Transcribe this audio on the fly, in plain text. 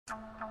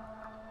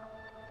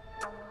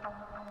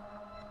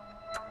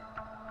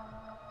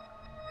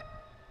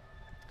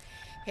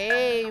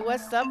Hey,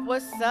 what's up?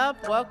 What's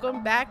up?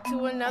 Welcome back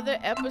to another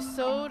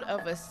episode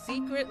of A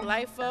Secret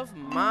Life of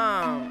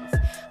Moms.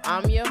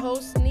 I'm your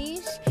host,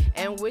 Neesh,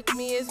 and with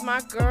me is my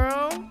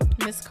girl,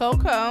 Miss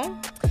Coco.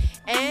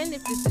 And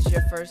if this is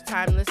your first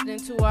time listening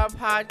to our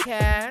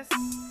podcast,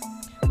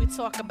 We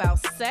talk about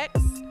sex,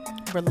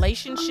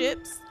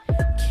 relationships,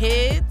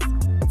 kids,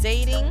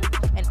 dating,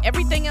 and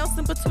everything else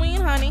in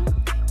between, honey.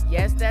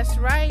 yes, that's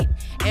right.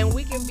 And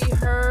we can be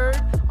heard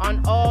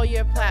on all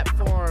your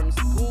platforms: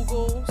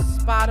 Google,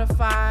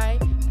 Spotify,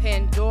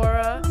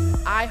 Pandora,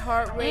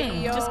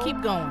 iHeartRadio. Just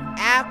keep going.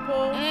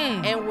 Apple,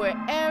 and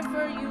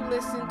wherever you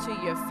listen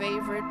to your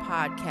favorite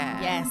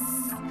podcast. Yes.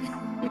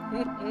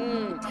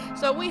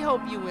 So we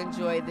hope you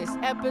enjoy this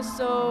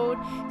episode.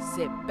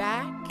 Sit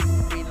back,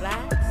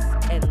 relax,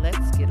 and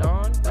let's get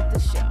on with the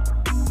show.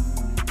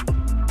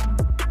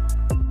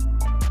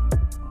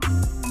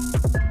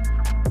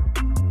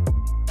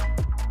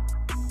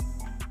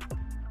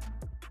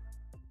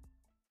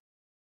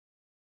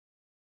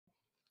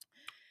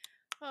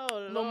 Oh,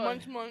 Little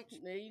Lord. munch.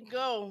 There you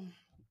go.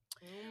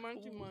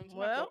 Munchy.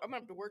 Well, I'm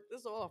gonna have to work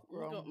this off,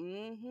 girl.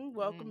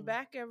 Welcome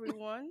back,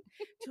 everyone,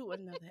 to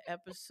another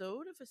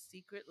episode of A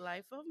Secret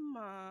Life of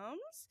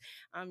Moms.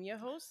 I'm your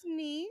host,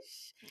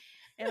 Neesh,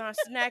 and our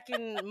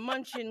snacking,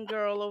 munching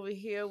girl over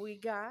here we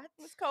got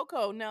Miss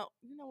Coco. Now,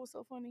 you know what's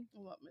so funny?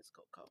 what, Miss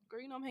Coco?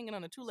 Girl, you know I'm hanging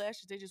on the two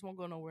lashes. They just won't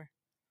go nowhere.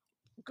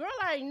 Girl,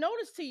 I ain't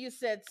noticed till you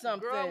said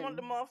something. Girl, I want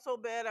them off so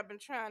bad. I've been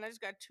trying. I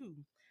just got two.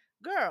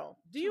 Girl,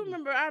 do you Two.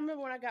 remember? I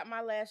remember when I got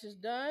my lashes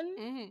done.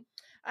 Mm-hmm.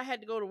 I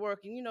had to go to work,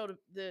 and you know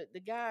the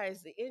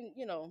guys, they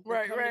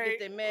Right, come to get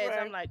their meds. right.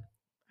 I'm like,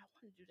 I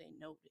wonder, do they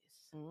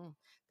notice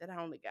that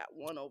I only got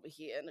one over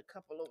here and a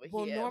couple over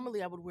Well, here?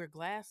 normally I would wear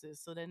glasses,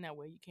 so then that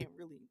way you can't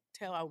really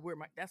tell.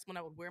 That's when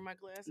I would wear my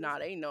glasses. Nah,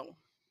 they know.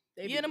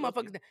 They Yeah, be the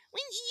looking. motherfuckers.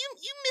 When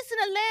you missing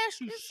a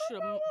lash, you It's should.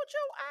 something wrong with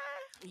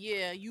your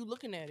Yeah, you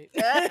looking at it.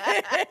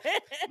 eye.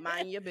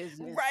 Mind your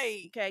business,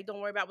 Right. Okay,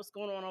 don't worry about what's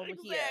going on over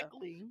here.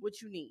 Exactly. What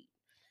you need.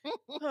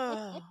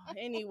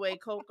 Anyway,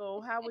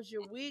 Coco, how was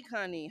your week,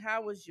 honey?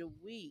 How was your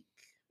week?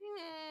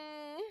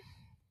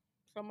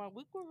 So my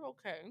week was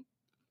okay.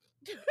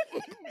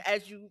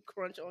 As you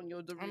crunch on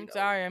your Doritos. I'm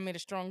sorry, I made a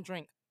strong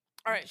drink.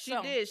 All right, She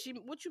did.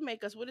 What you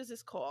make us? What is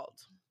this called?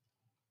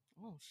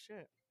 Oh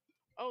shit.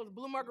 Oh, the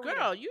blue margarita.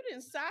 Girl, you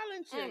didn't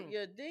silence Mm.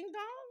 your ding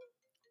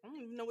dong. I don't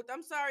even know what.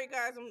 I'm sorry,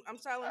 guys. I'm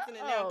silencing it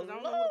now because I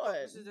don't know who the fuck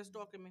this is that's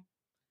stalking me.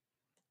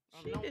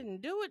 She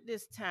didn't do it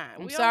this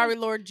time. I'm sorry,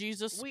 Lord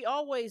Jesus. We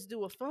always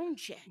do a phone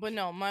check. But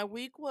no, my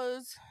week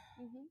was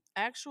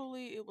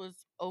actually it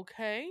was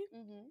okay.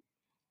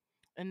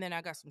 And then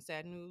I got some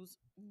sad news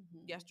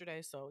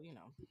yesterday, so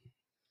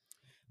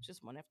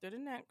just one after the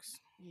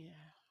next. Yeah.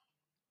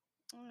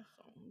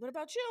 What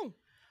about you?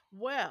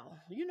 Well,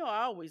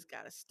 I always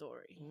got a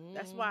story.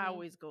 That's why I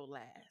always go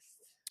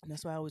last. And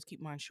that's why I always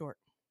keep mine short.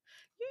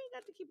 You ain't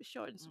got to keep it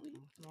short and sweet.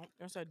 No,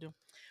 yes I do.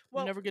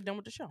 Well, we never get done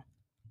with the show.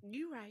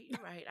 You're right.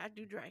 I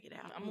do drag it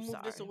out. I'm gonna move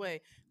this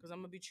away because I'm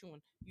gonna be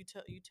chewing. You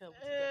tell what you got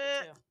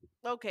to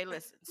tell. Okay,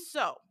 listen.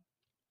 So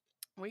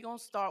we're gonna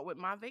start with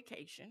my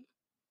vacation.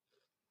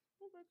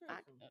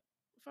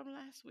 From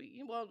last week.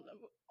 Well,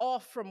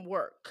 off from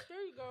work.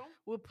 There you go.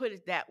 We'll put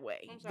it that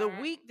way. I'm The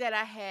sorry. week that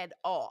I had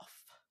off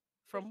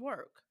from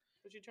work.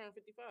 But you turned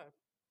 55.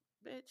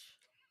 Bitch.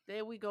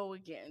 There we go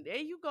again. There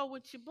you go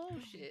with your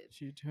bullshit.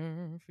 She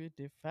turned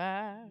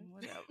 55.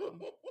 Whatever.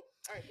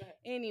 All right, go ahead.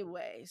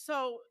 Anyway,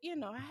 so, I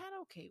had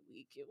an okay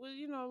week. It was,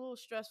 a little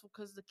stressful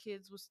because the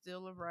kids were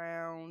still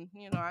around.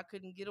 I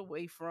couldn't get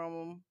away from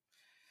them.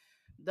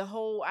 The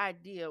whole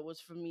idea was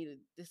for me to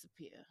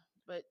disappear.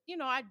 But,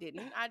 I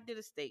didn't. I did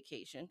a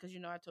staycation because,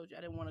 I told you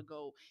I didn't want to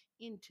go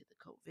into the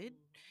COVID.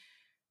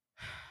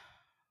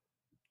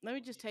 Let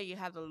me just tell you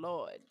how the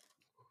Lord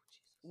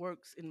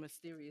works in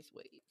mysterious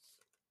ways.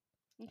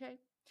 Okay?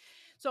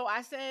 So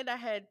I said I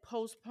had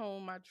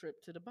postponed my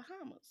trip to the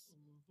Bahamas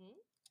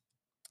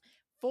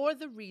for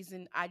the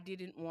reason I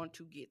didn't want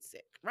to get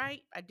sick,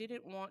 right? I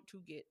didn't want to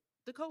get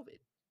the COVID.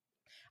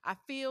 I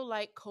feel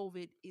like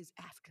COVID is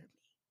after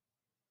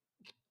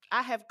me.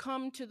 I have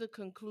come to the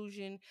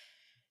conclusion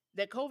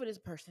that COVID is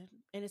a person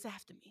and it's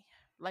after me,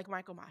 like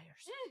Michael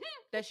Myers.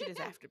 That shit is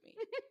after me.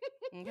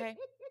 Okay?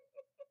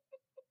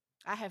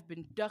 I have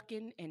been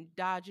ducking and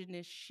dodging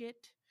this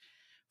shit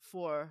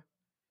for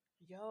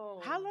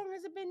how long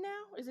has it been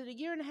now? Is it a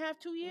year and a half,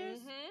 2 years?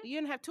 A year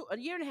and a half, a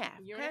year and a half.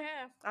 Year and a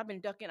half. I've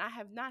been ducking. I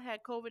have not had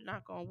COVID,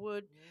 knock on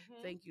wood.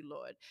 Thank you,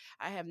 Lord.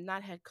 I have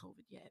not had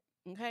COVID yet.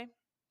 Okay?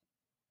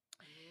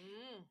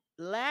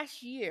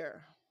 Last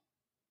year,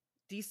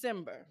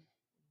 December,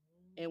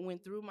 it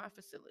went through my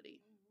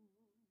facility.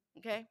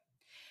 Okay?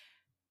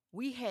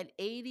 We had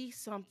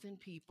 80-something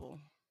people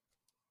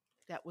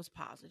that was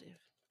positive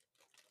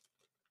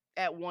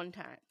at one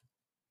time.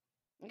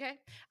 Okay?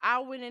 I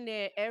went in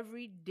there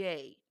every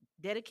day,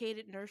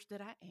 dedicated nurse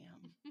that I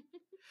am,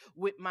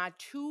 with my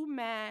 2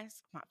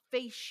 masks, my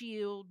face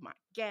shield, my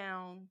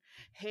gown,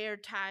 hair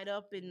tied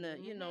up in the,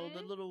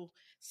 the little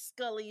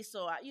scully.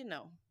 So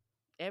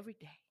every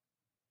day,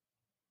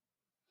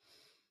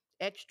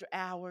 extra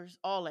hours,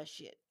 all that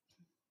shit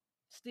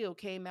still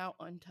came out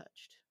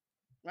untouched.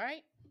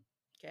 Right?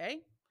 Okay.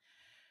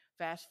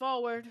 Fast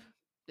forward,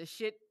 the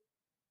shit,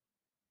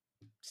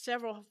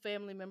 several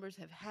family members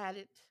have had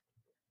it.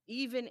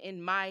 Even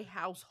in my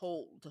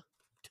household,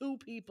 2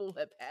 people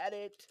have had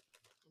it.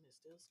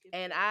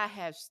 And I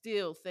have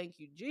still, thank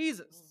you,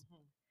 Jesus,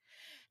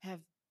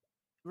 have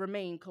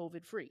remained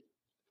COVID free.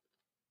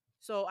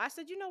 So I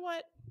said, you know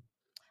what?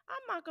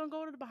 I'm not going to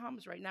go to the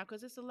Bahamas right now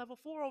because it's a level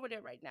 4 over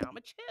there right now. I'm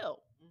going to chill.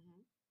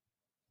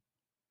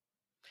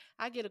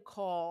 I get a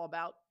call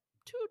about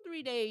 2,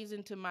 3 days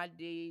into my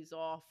days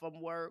off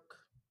from work.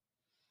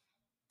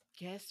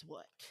 Guess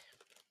what?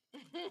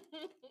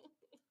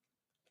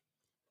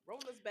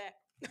 Rona's back.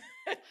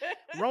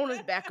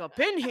 Rona's back up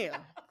in here.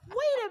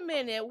 Wait a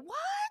minute. What?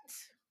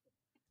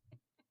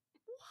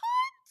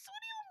 What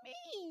do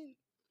you mean?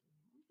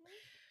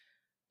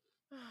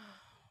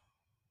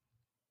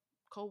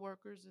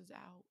 Co-workers is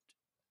out.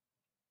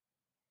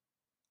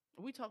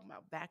 We talking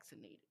about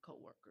vaccinated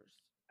co-workers.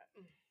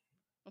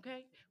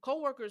 Okay?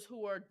 Co-workers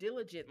who are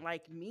diligent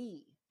like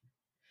me.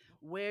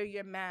 Wear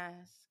your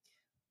mask.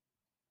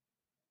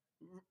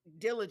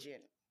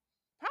 Diligent.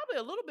 Probably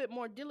a little bit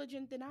more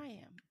diligent than I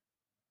am.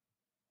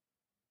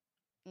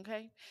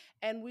 Okay?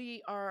 And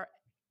we are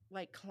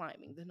like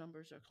climbing. The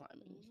numbers are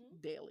climbing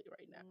daily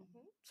right now.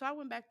 So I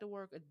went back to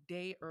work a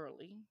day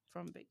early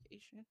from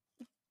vacation.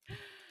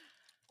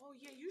 Oh,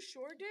 yeah, you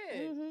sure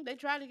did. They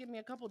tried to get me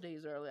a couple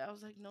days early. I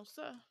was like, no,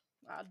 sir.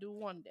 I'll do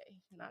one day,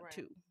 not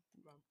two.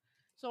 Right.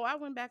 So I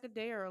went back a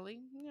day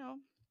early.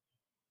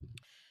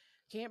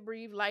 Can't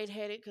breathe,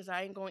 lightheaded because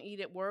I ain't going to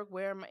eat at work,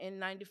 wearing my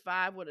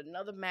N95 with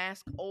another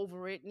mask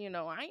over it. I ain't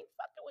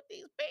fucking with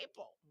these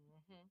people.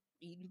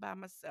 Eating by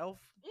myself.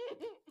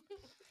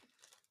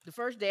 The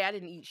first day, I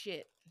didn't eat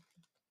shit.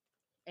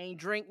 Ain't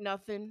drink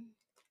nothing.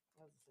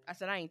 I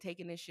said, I ain't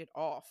taking this shit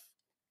off.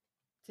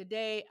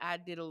 Today, I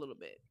did a little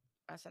bit.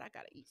 I said, I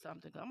got to eat something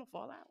because I'm going to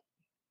fall out.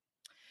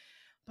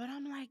 But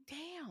I'm like,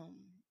 damn,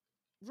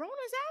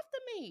 Rona's after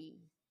me.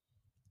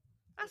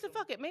 I said,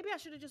 fuck it. Maybe I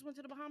should have just went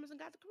to the Bahamas and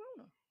got the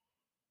corona.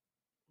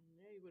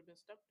 Yeah, you would have been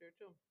stuck there,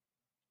 too.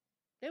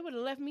 They would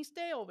have left me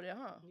stay over there,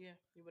 huh? Yeah,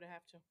 you would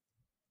have to.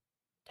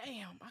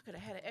 Damn, I could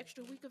have had an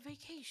extra week of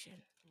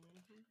vacation.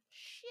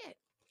 Shit.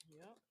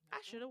 Yep. I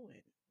should have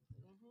went.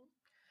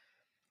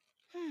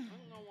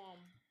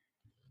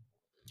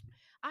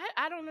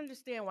 I don't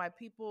understand why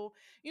people,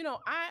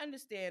 I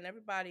understand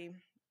everybody,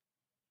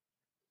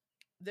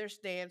 their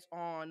stance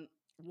on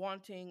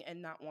wanting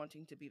and not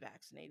wanting to be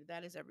vaccinated.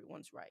 That is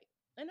everyone's right.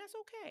 And that's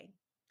okay.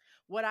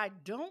 What I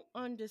don't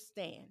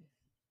understand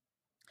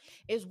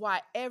is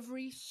why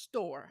every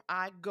store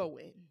I go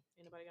in,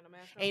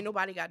 ain't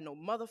nobody got no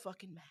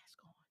motherfucking mask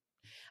on.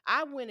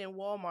 I went in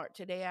Walmart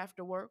today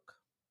after work,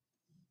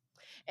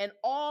 and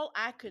all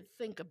I could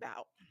think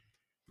about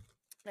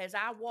as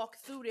I walk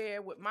through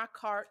there with my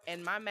cart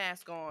and my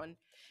mask on,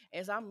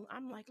 is I'm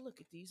like, look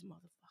at these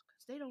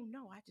motherfuckers. They don't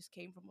know I just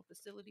came from a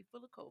facility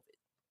full of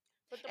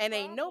COVID. And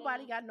ain't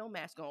nobody got no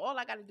mask on. All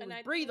I got to do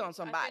is breathe on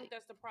somebody. I think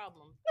that's the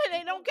problem. And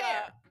they don't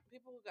care.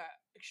 People who got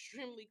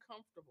extremely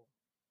comfortable.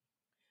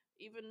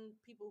 Even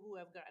people who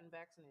have gotten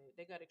vaccinated,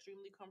 they got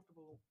extremely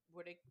comfortable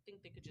where they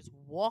think they could just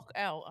walk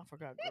out. I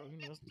forgot, girl.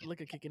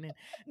 Liquor kicking in.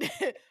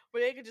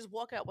 Where they could just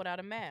walk out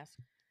without a mask.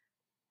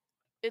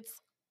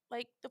 It's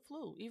like the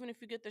flu. Even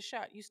if you get the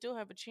shot, you still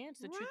have a chance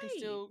that you can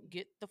still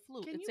get the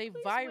flu. It's a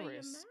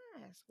virus.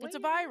 It's a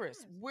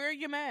virus. Wear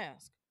your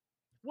mask.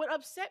 What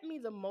upset me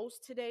the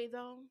most today,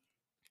 though,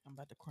 I'm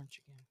about to crunch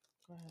again.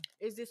 Go ahead.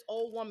 is this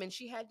old woman.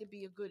 She had to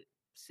be a good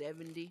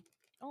 70.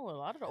 Oh, a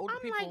lot of the older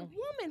people. I'm like,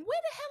 woman,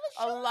 where the hell is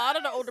she? A lot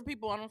of the older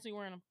people, I don't see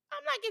wearing them.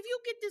 I'm like, if you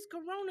get this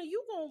corona,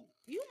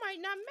 you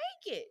might not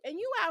make it. And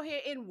you out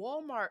here in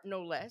Walmart,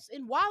 no less,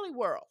 in Wally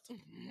World.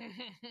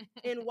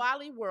 In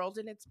Wally World,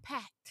 and it's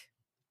packed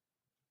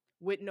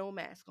with no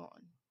mask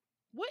on.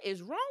 What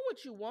is wrong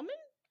with you, woman?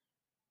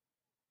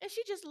 And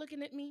she just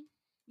looking at me.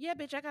 Yeah,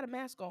 bitch, I got a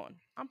mask on.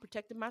 I'm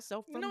protecting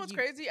myself from you. You know what's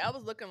crazy? I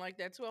was looking like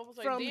that, too. I was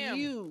like, from damn.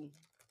 you.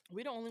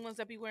 We the only ones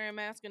that be wearing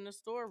masks in the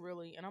store,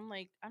 really. And I'm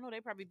like, I know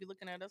they probably be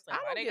looking at us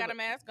like, why they got a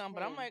mask on?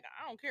 But I'm like,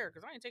 I don't care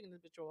because I ain't taking this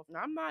bitch off.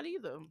 I'm not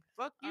either.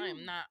 Fuck you. I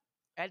am not.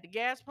 At the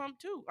gas pump,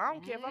 too. I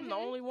don't care if I'm the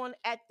only one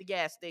at the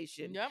gas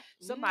station. Yep.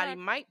 Somebody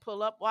might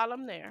pull up while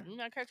I'm there. You're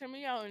not catching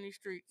me out in these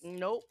streets.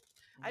 Nope.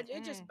 It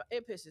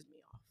pisses me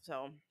off.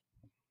 So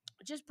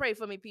just pray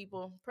for me,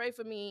 people. Pray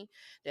for me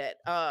that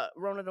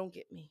Rona don't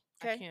get me.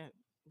 Okay? I can't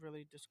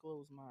really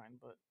disclose mine,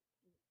 but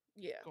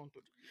yeah. Going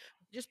through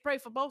just pray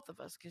for both of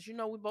us because,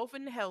 we're both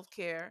in the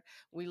healthcare.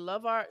 We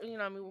love our,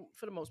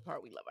 for the most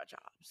part, we love our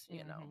jobs.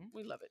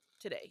 We love it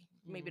today.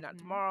 Maybe not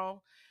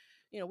tomorrow.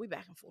 We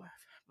back and forth.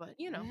 But,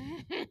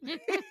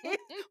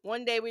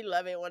 one day we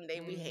love it. One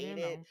day we hate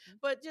it.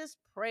 But just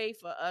pray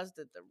for us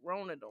that the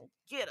Rona don't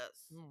get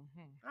us.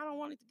 I don't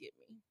want it to get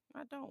me.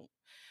 I don't.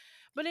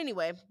 But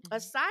anyway, Mhm.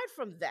 aside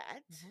from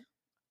that, Mhm.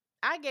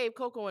 I gave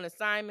Coco an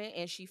assignment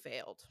and she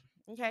failed.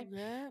 Okay.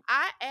 That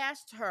I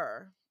asked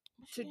her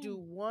to do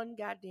machine. one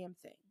goddamn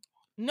thing.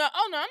 No,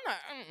 oh no, I'm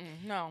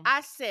not. No.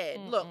 I said,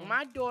 look, Mm-mm.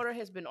 my daughter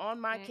has been on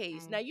my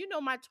case. Now, Mm-mm. you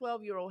know, my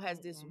 12-year-old has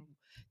this Mm-mm.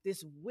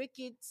 this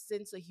wicked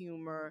sense of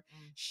humor.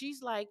 Mm-mm.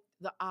 She's like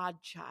the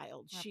odd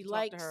child. I have to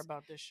talk to her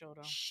about this show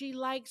though. She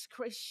likes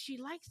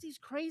these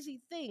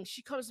crazy things.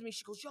 She comes to me,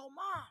 she goes, yo,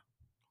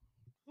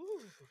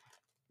 Ooh.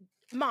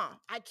 mom,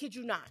 I kid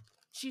you not.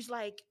 She's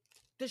like,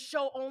 the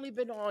show only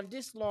been on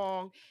this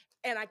long,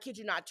 and I kid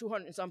you not,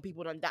 200 and some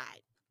people done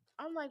died.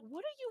 I'm like,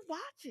 what are you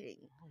watching?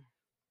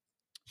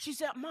 She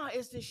said, Ma,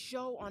 it's this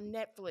show on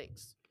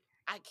Netflix.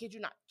 I kid you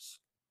not.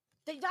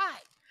 They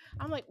died.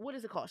 I'm like, what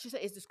is it called? She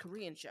said, it's this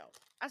Korean show.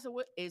 I said,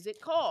 what is it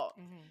called?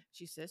 Mm-hmm.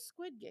 She said,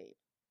 Squid Game.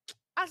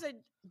 I said,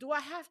 do I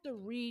have to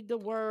read the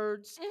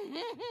words?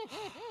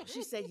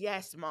 She said,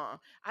 yes, Mom.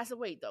 I said,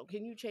 wait, though,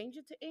 can you change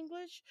it to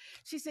English?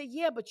 She said,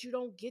 yeah, but you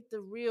don't get the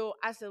real.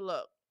 I said,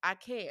 look, I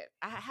can't.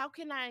 How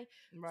can I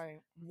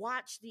Right.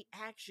 watch the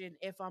action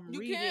if I'm You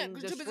can't reading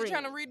because the you're too busy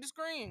trying to screen? read the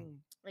screen.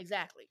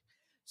 Exactly.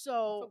 I'm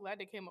so So, glad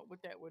they came up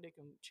with that where they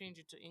can change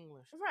it to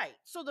English. right.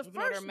 So the Even though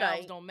their first mouths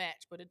night, don't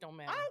match, but it don't I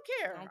matter. don't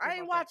care. I don't care I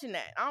ain't about that. watching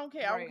that. I don't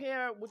care. I don't Right.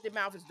 care what the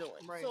mouth is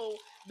doing. Right. So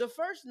the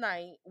first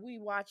night we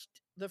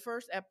watched the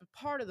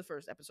part of the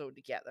first episode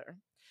together.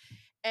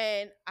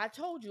 And I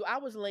told you I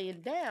was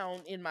laying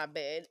down in my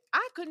bed.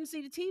 I couldn't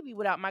see the TV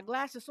without my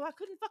glasses, so I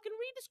couldn't fucking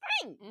read the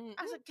screen. Mm-hmm.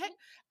 I said,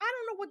 I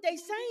don't know what they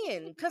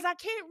saying because I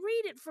can't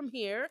read it from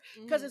here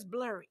because it's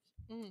blurry.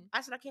 Mm-hmm.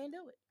 I said, I can't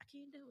do it. I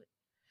can't do it.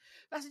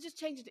 I said, just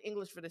change it to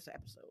English for this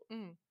episode.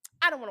 Mm-hmm.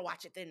 I don't want to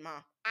watch it then,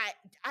 Mom.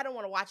 I don't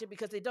want to watch it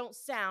because they don't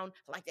sound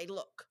like they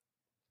look.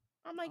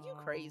 I'm like, you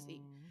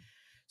crazy.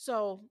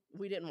 So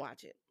we didn't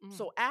watch it. Mm-hmm.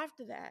 So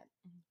after that,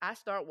 Mhm. I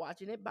start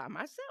watching it by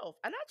myself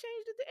and I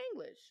changed it to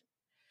English.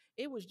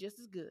 It was just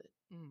as good.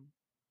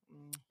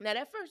 Mm-hmm. Now,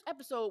 that first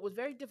episode was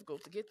very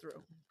difficult to get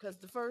through because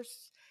the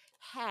first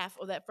half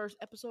of that first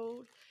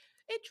episode,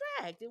 it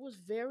dragged. It was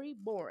very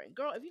boring.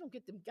 Girl, if you don't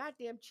get them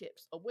goddamn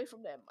chips away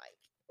from that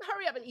mic,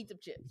 hurry up and eat them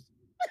chips.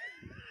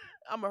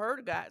 I'm a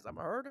herder, guys. I'm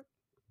a herder.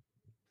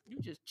 You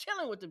just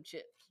chilling with them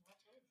chips.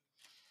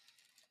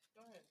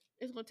 Go ahead.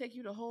 It's going to take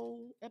you the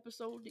whole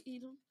episode to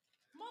eat them.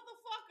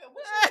 Motherfucker,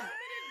 what you want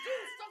me to do?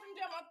 Stuff him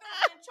down my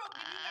throat and choke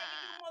and you gotta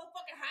do a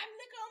motherfucking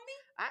Heimlich on me?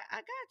 I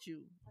got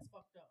you. That's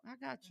fucked up. I got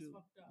That's you.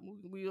 fucked up.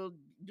 We'll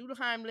do the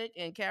Heimlich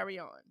and carry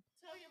on.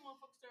 Tell your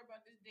motherfucker story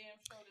about this damn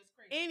show that's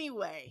crazy.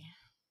 Anyway,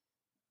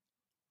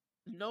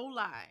 no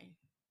lie.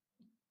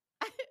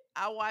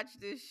 I watched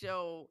this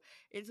show.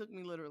 It took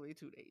me literally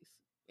 2 days.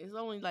 It's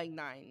only like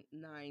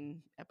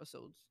nine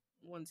episodes,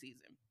 one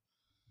season.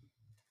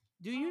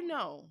 Do you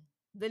know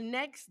the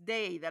next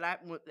day that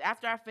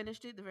after I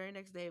finished it, the very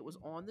next day it was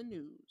on the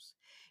news.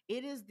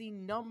 It is the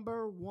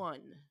number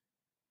one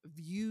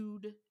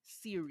viewed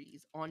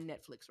series on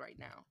Netflix right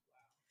now.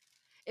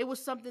 It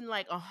was something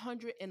like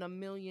 111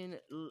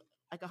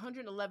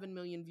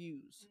 million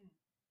views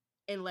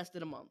in less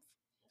than a month.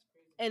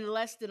 In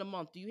less than a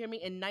month. Do you hear me?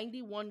 In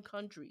 91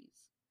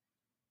 countries.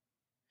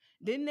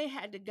 Then they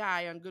had the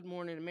guy on Good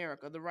Morning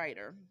America, the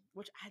writer,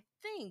 which I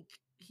think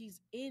he's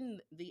in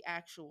the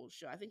actual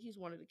show. I think he's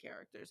one of the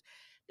characters.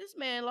 This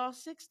man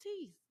lost 6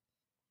 teeth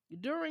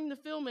during the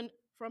filming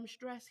from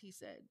stress, he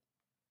said.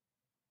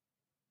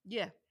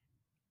 Yeah.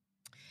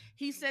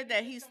 He said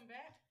that he's come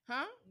back?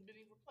 huh? Did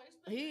he replace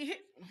them? He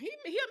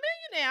a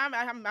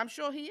millionaire. I'm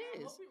sure he I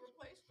is. hope he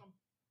replaced them.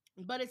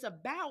 But it's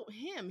about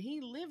him.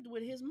 He lived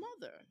with his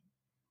mother.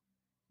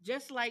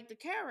 Just like the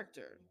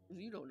character.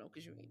 You don't know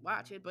because you ain't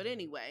watch it. But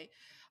anyway,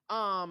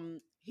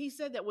 he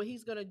said that what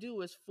he's gonna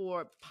do is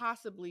for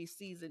possibly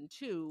season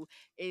 2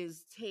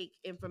 is take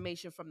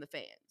information from the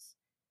fans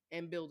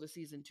and build a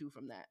season 2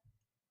 from that.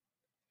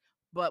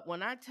 But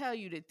when I tell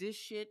you that this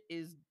shit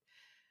is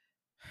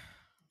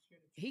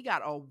he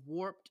got a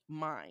warped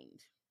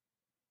mind.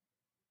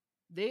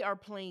 They are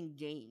playing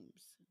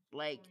games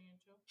like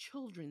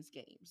children's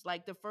games.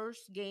 Like the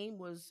first game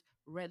was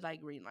red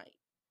light, green light.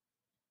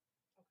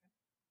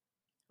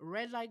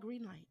 Red light,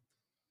 green light.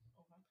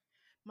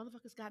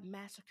 Motherfuckers got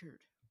massacred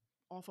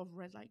off of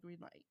red light, green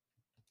light.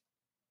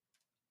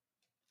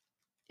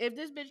 If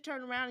this bitch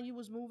turned around and you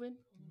was moving,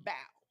 bow.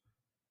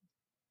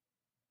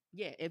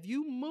 Yeah, if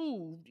you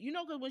moved, you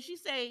know, because when she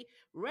say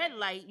red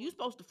light, you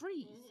supposed to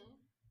freeze.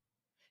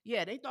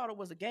 Yeah, they thought it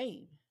was a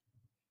game.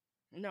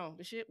 No,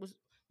 the shit was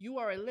you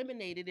are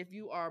eliminated if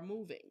you are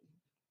moving.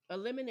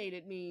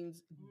 Eliminated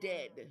means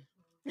dead.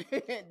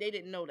 They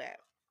didn't know that.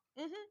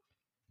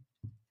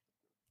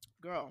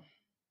 Girl,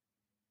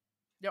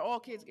 they're all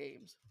kids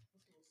games.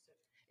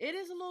 It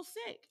is a little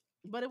sick,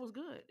 but it was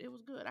good. It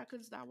was good. I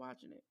couldn't stop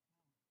watching it.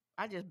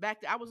 I just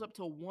backed. I was up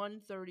till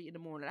 1:30 in the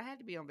morning. I had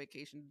to be on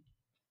vacation.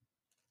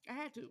 I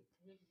had to. You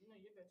know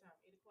your bedtime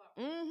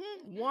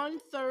 8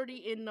 o'clock.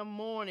 1:30 in the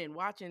morning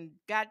watching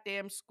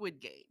goddamn Squid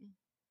Game.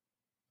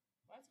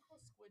 Why is it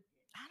called Squid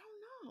Game? I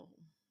don't know.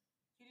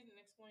 He didn't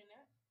explain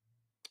that.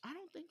 I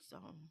don't think so.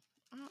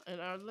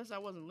 Unless I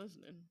wasn't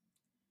listening.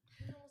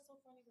 You know what's so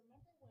funny?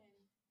 Remember when?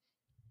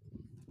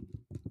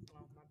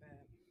 Oh my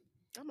bad.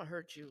 I'm gonna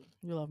hurt you.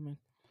 You love me.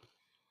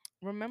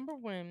 Remember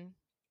when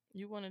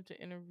you wanted to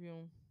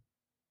interview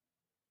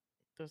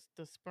the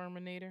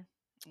sperminator?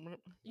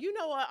 You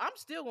know what? I'm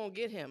still gonna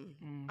get him.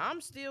 Mm.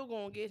 I'm still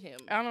gonna get him.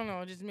 I don't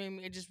know. It just made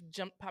me. It just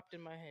popped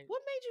in my head.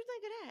 What made you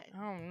think of that?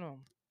 I don't know.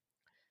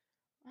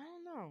 I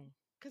don't know.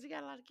 Because he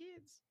got a lot of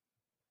kids.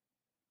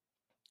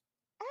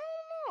 I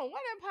don't know. Why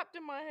that popped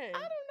in my head? I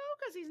don't know,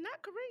 because he's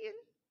not Korean.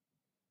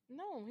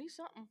 No, he's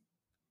something.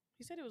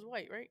 He said he was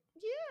white, right?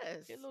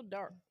 Yes. Get a little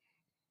dark.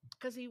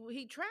 Because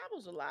he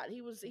travels a lot.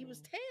 He was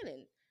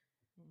tanning.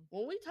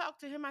 When we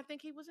talked to him, I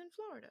think he was in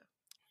Florida,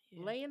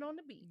 laying on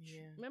the beach.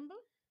 Yeah. Remember?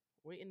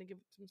 Waiting to give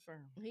some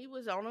sperm. He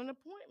was on an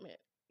appointment.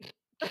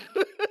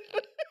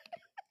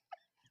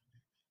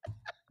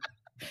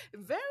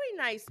 Very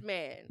nice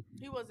man.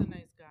 He was a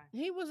nice guy.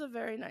 He was a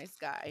very nice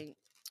guy.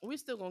 We're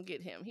still gonna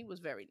get him. He was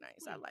very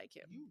nice. I like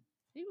him.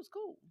 He was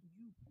cool.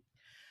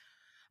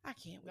 I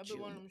can't with That'll you.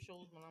 be one of them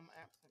shows when I'm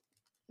absent.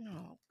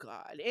 Oh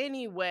God.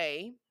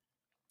 Anyway,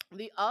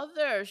 the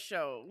other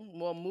show,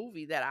 well,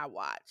 movie that I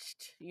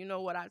watched. You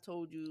know what I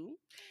told you?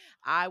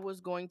 I was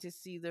going to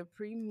see the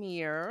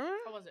premiere.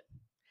 How was it?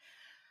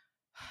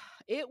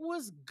 It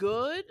was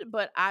good,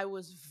 but I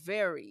was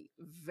very,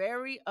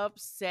 very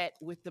upset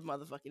with the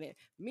motherfucking end.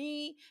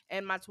 Me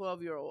and my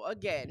 12-year-old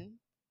again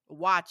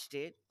watched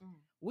it.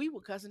 We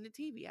were cussing the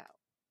TV out.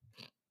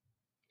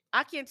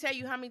 I can't tell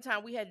you how many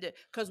times we had to,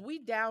 because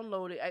we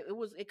downloaded.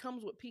 It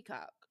comes with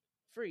Peacock,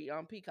 free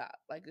on Peacock,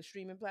 like the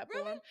streaming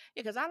platform. Really?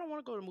 Yeah, because I don't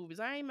want to go to movies.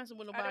 I ain't messing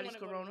with nobody's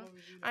corona.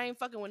 I I ain't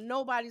fucking with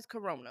nobody's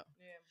corona.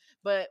 Yeah.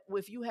 But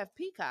if you have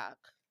Peacock,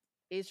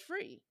 it's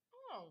free.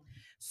 Oh.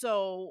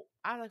 So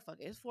I like, fuck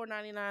it. It's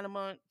 $4.99 a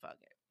month. Fuck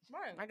it.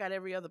 Right. I got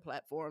every other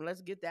platform.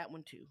 Let's get that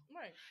one too.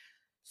 Right.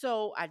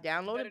 So I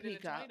downloaded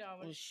Peacock.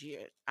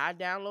 Shit. I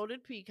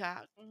downloaded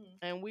Peacock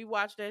and we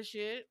watched that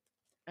shit.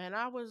 And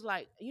I was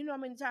like, you know how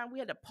many times we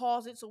had to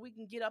pause it so we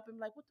can get up and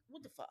be like,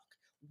 what the fuck?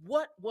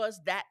 What was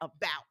that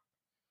about?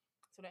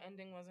 So the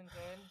ending wasn't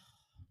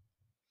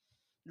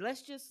good?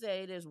 Let's just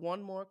say there's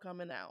one more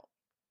coming out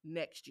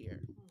next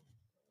year.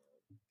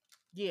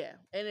 Yeah,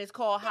 and it's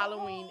called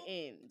Halloween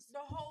Ends. The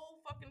whole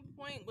fucking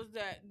point was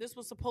that this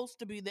was supposed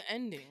to be the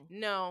ending.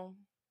 No,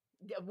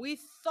 we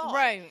thought.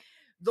 Right.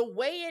 The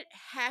way it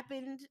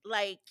happened,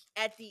 like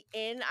at the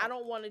end, I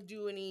don't want to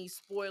do any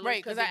spoilers.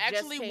 Right, because I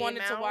actually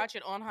wanted to watch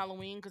it on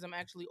Halloween because I'm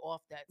actually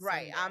off that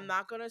Right, Sunday. I'm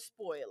not going to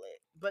spoil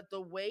it. But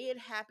the way it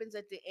happens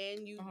at the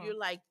end, you're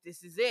like,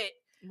 this is it.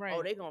 Right.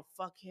 Oh, they're going to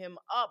fuck him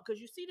up. Because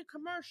you see the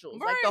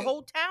commercials. Right. Like the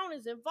whole town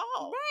is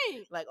involved.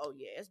 Right. Like, oh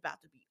yeah, it's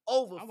about to be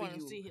over for you. I want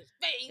to see his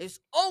face. It's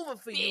over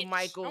for you,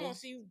 Michael. I want to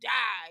see you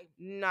die.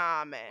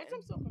 Nah, man. Which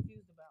I'm so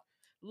confused about.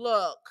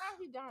 Look. How's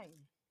he dying?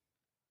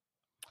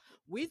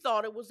 We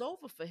thought it was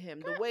over for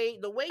him. The way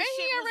Ain't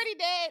he already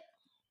dead?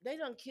 They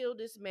done killed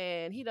this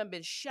man. He done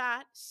been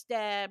shot,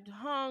 stabbed,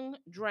 hung,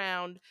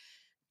 drowned.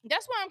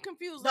 That's why I'm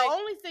confused. The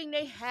only thing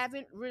they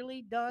haven't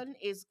really done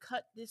is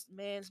cut this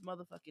man's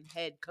motherfucking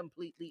head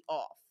completely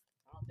off.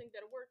 I don't think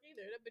that'll work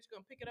either. That bitch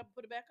gonna pick it up and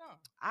put it back on.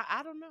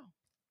 I don't know.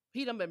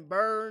 He done been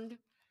burned.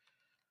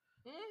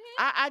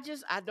 I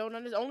don't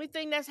understand. The only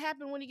thing that's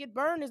happened when he get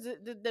burned is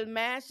the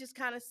mask just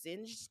kind of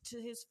singed to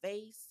his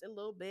face a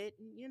little bit.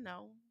 And, you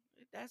know,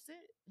 that's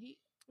it.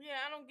 Yeah,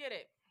 I don't get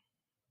it.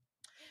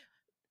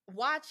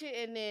 Watch it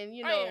and then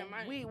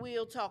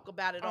we'll talk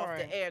about it off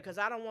the air because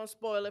I don't want to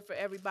spoil it for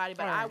everybody.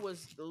 But I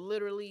was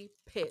literally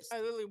pissed. I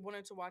literally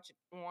wanted to watch it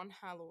on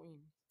Halloween.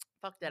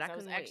 Fuck that! I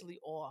was actually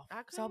off,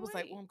 so I was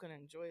like, "Well, I'm gonna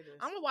enjoy this.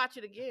 I'm gonna watch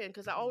it again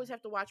because I always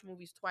have to watch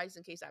movies twice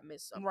in case I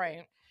miss something."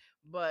 Right.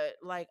 But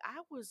like,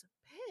 I was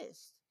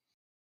pissed.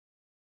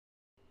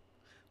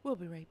 We'll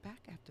be right back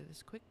after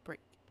this quick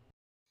break.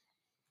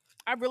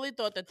 I really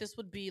thought that this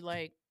would be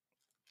like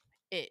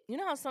it. You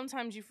know how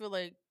sometimes you feel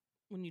like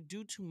when you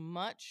do too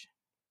much,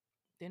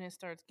 then it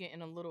starts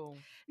getting a little.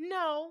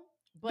 No,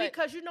 but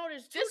because you know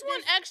this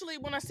one actually,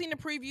 when I seen the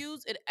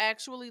previews, it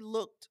actually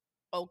looked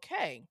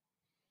okay.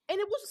 And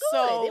it was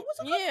good. So, it was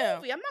a good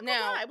movie. I'm not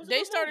gonna lie. It was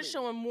they started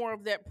showing more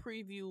of that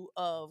preview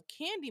of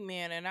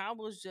Candyman, and I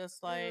was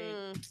just like,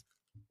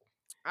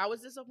 I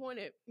was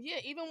disappointed. Yeah,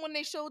 even when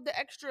they showed the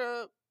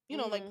extra,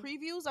 like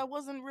previews, I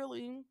wasn't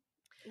really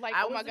like,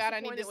 oh my god,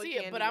 I need to see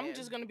it. But I'm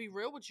just gonna be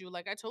real with you.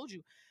 Like I told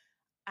you,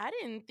 I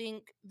didn't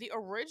think the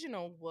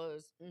original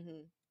was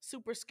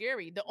super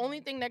scary. The only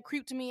thing that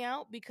creeped me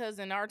out, because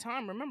in our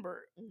time,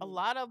 remember, a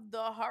lot of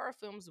the horror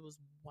films, it was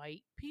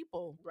white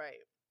people. Right.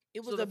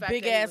 It was a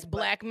big ass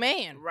black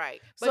man. Right.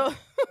 But so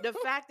the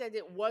fact that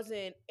it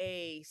wasn't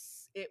a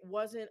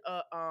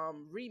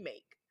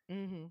remake.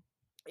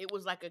 It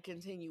was like a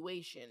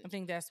continuation. I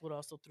think that's what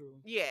also threw.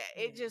 Yeah,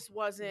 it just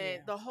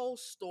wasn't the whole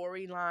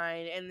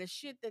storyline and the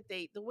shit that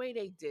the way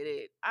they did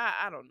it.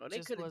 I don't know. They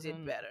could have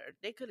did better.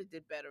 They could have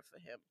did better for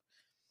him.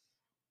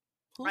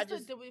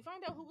 Did we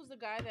find out who was the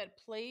guy that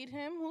played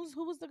him?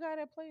 Who was the guy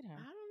that played him?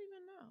 I don't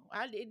even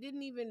know. It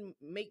didn't even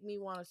make me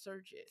want to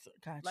search it.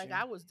 Gotcha. Like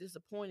I was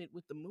disappointed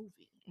with the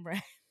movie.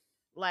 Right.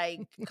 Like,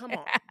 come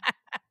on.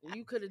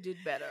 You could have did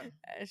better.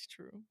 That's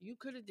true. You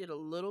could have did a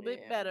little bit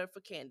Yeah, better for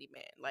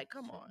Candyman. Like, that's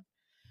come true. on.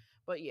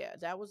 But yeah,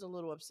 that was a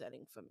little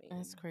upsetting for me.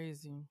 That's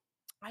crazy.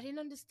 I didn't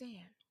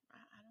understand.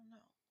 I don't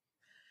know.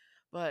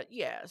 But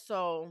yeah,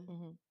 so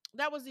Mm-hmm.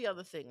 that was the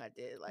other thing I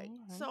did. Like,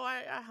 Okay. so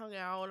I hung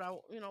out. I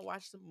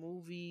watched some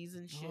movies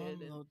and shit. And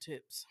Little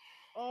tips.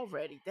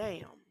 already,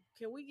 damn,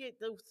 can we get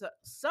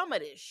some of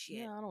this shit?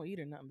 Yeah, I don't eat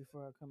or nothing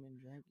before I come and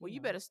drink. Well,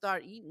 you better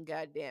start eating.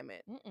 God damn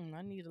it.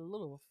 I need a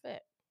little of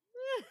fat.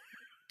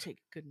 Take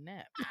a good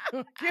nap.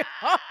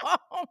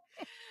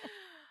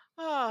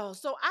 Oh,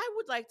 so I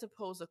would like to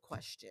pose a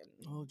question.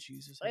 Oh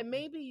Jesus! Help And me.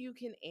 maybe you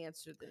can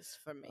answer this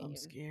for me. I'm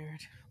scared.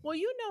 Well,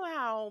 you know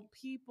how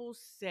people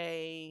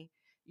say,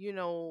 you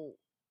know,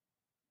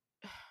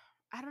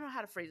 I don't know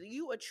how to phrase it.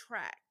 You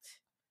attract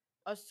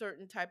a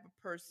certain type of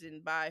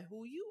person by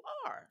who you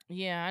are.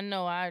 Yeah, I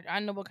know. I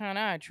know what kind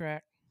I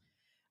attract.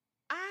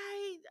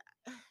 I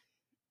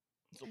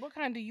So what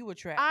kind do you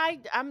attract?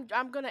 I'm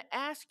going to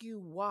ask you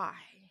why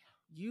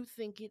you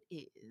think it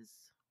is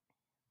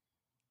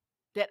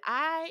that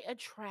I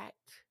attract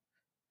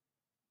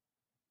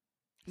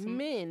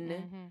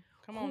men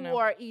Come on who now.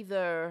 are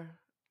either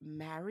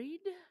married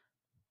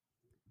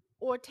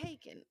or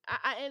taken. And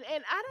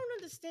I don't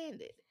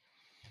understand it.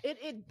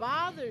 It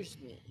bothers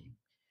me.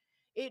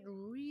 It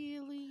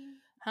really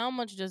How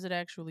much does it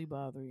actually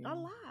bother you? a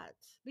lot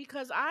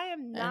because I am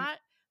And not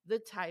the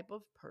type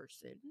of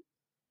person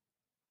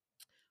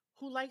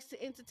who likes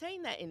to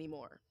entertain that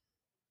anymore.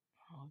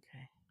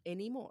 okay.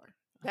 Anymore.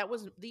 That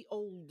was the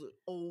old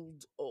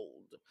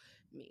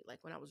me, like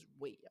when I was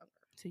way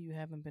younger. So you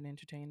haven't been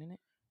entertaining it?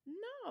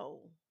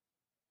 No,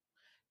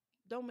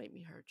 don't make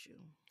me hurt you.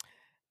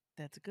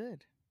 That's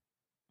good.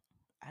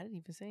 I didn't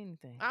even say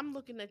anything. I'm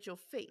looking at your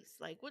face.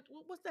 Like, what's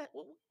that?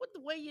 What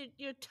the way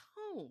your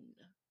tone?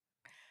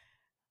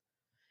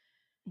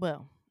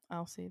 Well,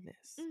 I'll say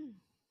this. Mm.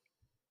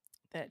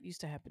 That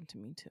used to happen to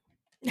me too.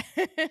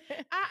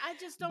 I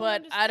just don't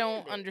But I understand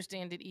don't it.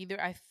 understand it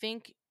either. I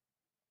think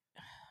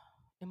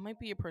it might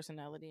be your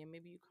personality, and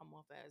maybe you come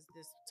off as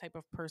this type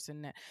of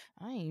person that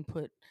I ain't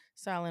put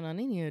silent on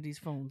any of these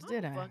phones,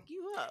 did I'll I? fuck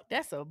you up.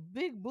 That's a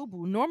big boo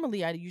boo.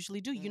 Normally, I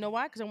usually do. You know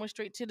why? Because I went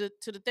straight to the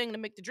thing to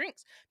make the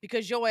drinks.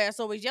 Because your ass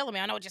always yell at me.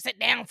 I know what you sit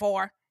down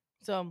for.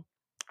 So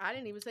I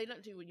didn't even say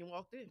nothing to you when you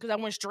walked in. because I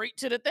went straight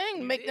to the thing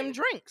to You make them did.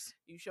 drinks.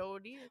 You sure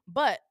did.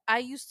 But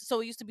it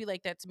used to be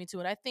like that to me too.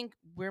 And I think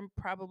we're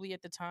probably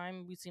at the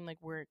time we seem like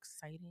we're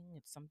exciting.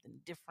 It's something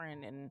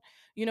different, and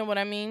you know what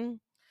I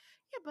mean.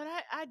 Yeah, but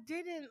I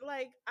didn't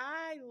like.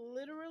 I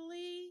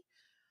literally,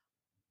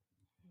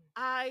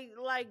 I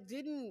like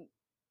didn't.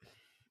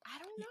 I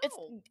don't It's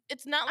know.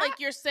 it's not I like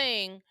you're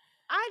saying,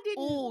 I didn't.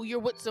 "Oh, you're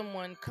with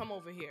someone. Come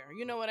over here."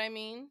 You know what I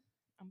mean?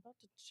 I'm about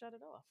to shut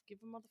it off. Give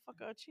a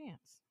motherfucker a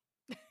chance.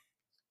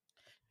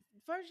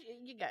 First,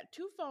 you got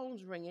two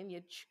phones ringing.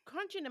 You're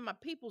crunching in my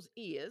people's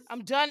ears.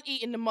 I'm done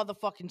eating the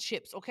motherfucking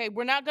chips. Okay,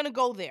 we're not gonna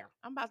go there.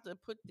 I'm about to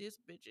put this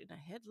bitch in a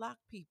headlock.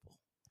 People.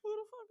 Who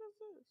the fuck is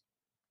this?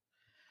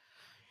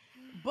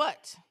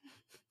 But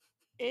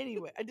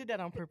anyway, I did that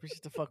on purpose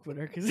just to fuck with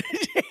her because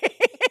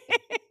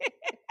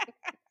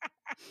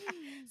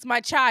it's my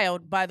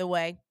child, by the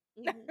way.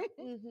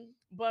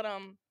 But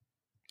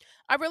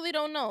I really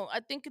don't know. I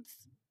think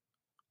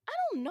I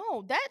don't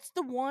know. That's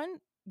the one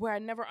where I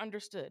never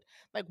understood.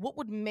 Like, what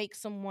would make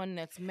someone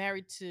that's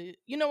married to,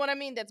 you know what I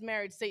mean? That's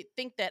married, say,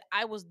 think that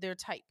I was their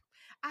type.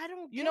 I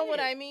don't. You know what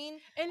it. I mean?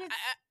 And it's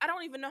I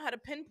don't even know how to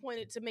pinpoint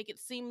it to make it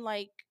seem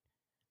like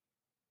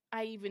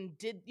I even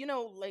did,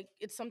 like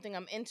it's something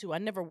I'm into. I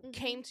never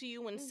came to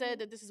you and said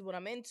that this is what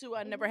I'm into.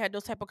 I never had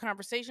those type of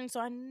conversations, so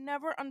I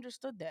never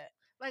understood that.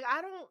 like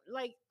I don't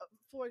like.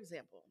 For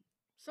example,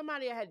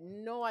 somebody I had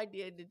no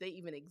idea that they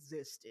even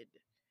existed.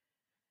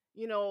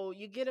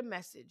 You get a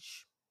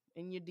message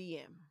in your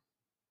DM.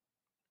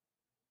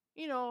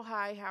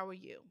 Hi, how are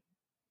you?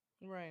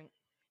 Right.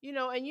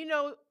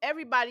 And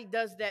everybody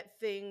does that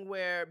thing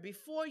where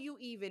before you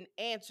even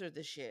answer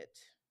the shit,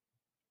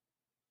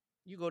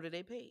 you go to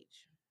their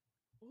page.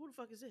 Who the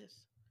fuck is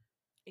this?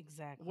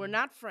 Exactly. We're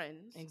not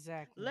friends.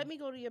 Exactly. Let me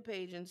go to your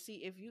page and see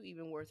if you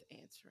even worth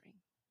answering.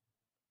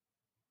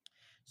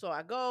 So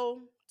I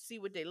go see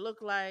what they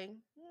look like.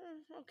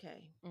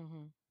 Okay.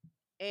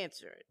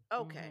 Answer it.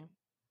 Okay.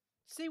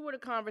 See where the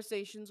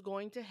conversation's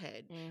going to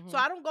head. So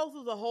I don't go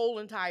through the whole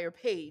entire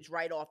page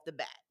right off the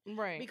bat.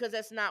 Right. Because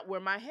that's not where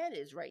my head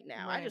is right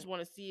now. Right. I just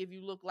want to see if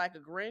you look like a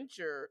Grinch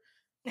or,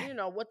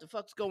 what the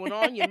fuck's going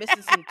on. You're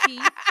missing some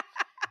teeth.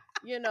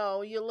 You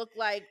look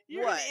like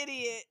You're what? an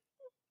idiot.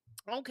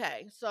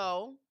 Okay.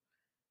 So,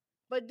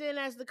 but then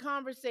as the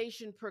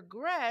conversation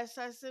progressed,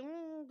 I said,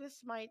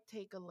 this might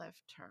take a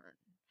left turn.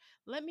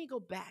 Let me go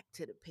back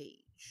to the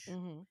page.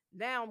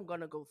 Now I'm going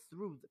to go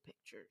through the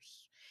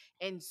pictures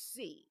and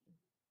see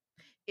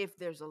if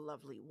there's a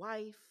lovely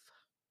wife,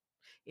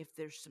 if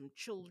there's some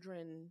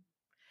children,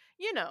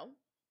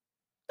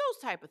 those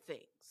type of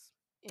things.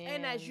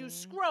 And as you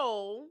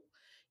scroll,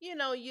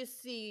 you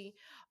see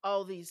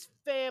all these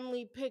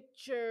family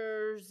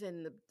pictures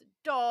and the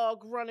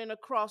dog running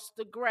across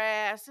the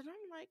grass. And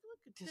I'm like, look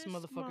at This this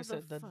motherfucker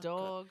said the motherfucker.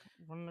 dog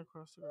running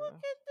across the Look grass.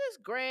 at this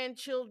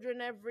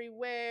grandchildren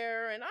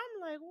everywhere. And I'm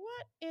like,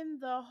 what in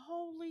the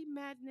holy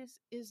madness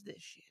is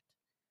this shit?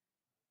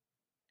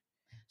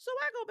 So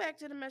I go back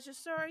to the message,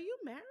 sir, are you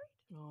married?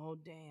 Oh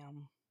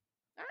damn!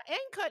 I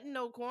ain't cutting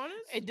no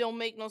corners. It don't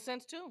make no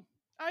sense too.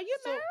 Are you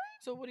So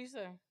so what do you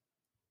say?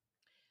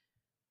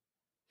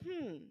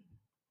 married?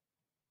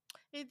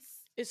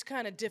 It's It's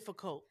kind of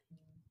difficult.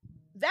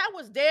 that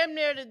was damn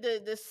near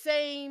the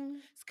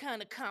same. It's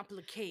kind of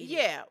complicated.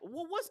 Yeah.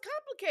 Well, what's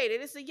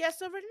complicated? It's a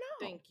yes or a no.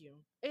 Thank you.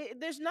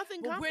 There's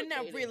nothing But we're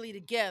complicated. not really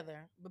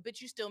together.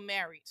 But you still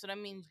married, so that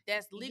means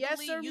that's Yes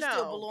legally or you no.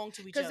 still belong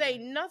to each other. Because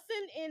ain't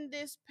nothing in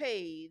this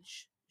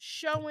page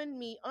showing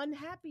me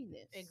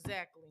unhappiness.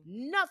 Exactly.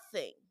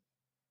 Nothing.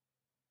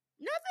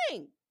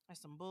 Nothing.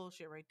 That's some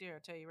bullshit right there. I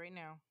tell you right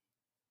now.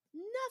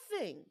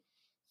 Nothing.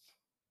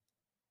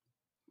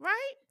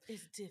 Right?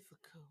 It's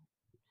difficult.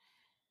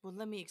 Well,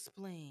 let me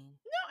explain.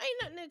 No,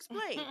 ain't nothing to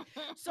explain.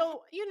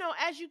 So,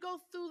 as you go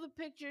through the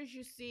pictures,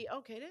 you see,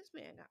 okay, this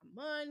man got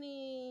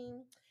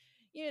money,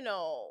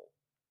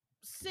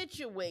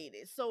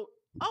 situated. So,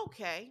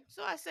 okay.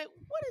 So I said,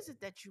 what is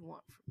it that you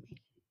want from me?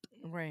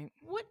 Right.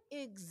 What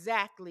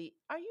exactly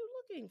are you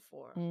looking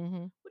for?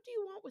 Mm-hmm. What do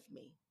you want with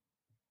me?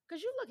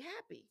 Because you look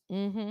happy,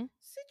 Mm-hmm.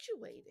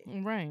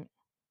 situated. Right.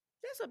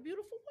 That's a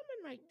beautiful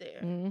woman right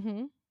there.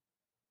 Mm-hmm.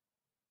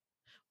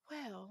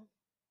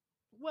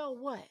 Well,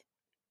 what?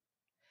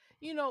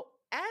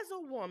 As a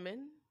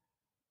woman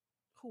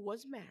who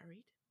was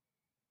married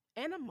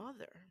and a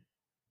mother,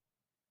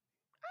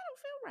 I don't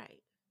feel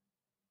right.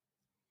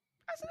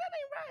 I said, that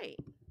ain't right.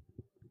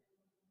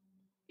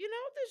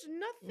 There's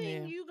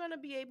nothing you're going to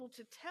be able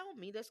to tell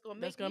me that's going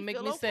to make me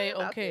feel say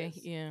about okay.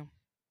 this. Yeah.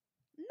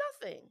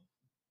 Nothing.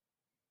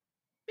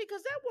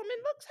 Because that woman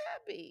looks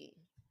happy.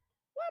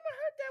 Why am I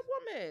hurt that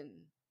woman?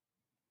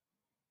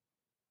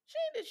 She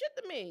ain't did shit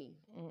to me.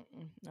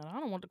 No, I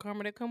don't want the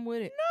karma that come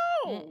with it.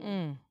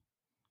 No.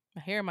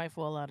 My hair might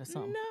fall out or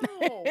something.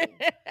 No.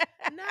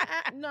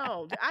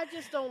 No. I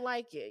just don't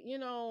like it.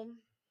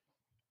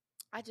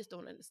 I just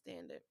don't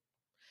understand it.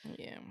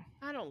 Yeah.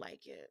 I don't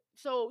like it.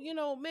 So,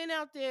 men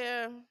out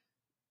there,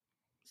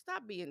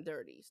 stop being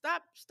dirty.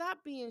 Stop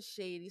being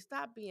shady.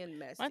 Stop being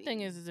messy. My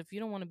thing is if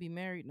you don't want to be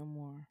married no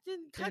more,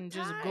 then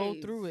just go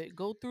through it.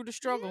 Go through the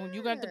struggle.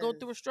 You got to go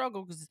through a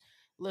struggle because,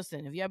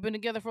 listen, if y'all been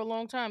together for a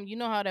long time, you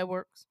know how that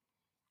works.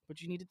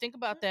 But you need to think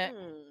about that.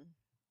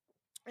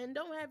 And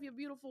don't have your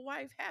beautiful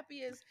wife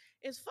happy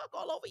as fuck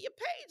all over your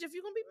page if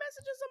you're going to be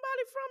messaging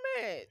somebody from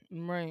it.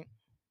 Right.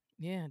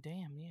 Yeah,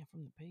 damn. Yeah,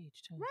 from the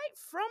page, too. Right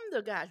from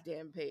the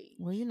goddamn page.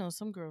 Well,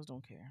 some girls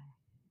don't care.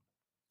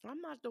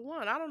 I'm not the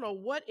one. I don't know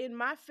what in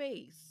my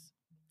face.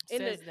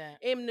 Says that.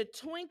 In the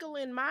twinkle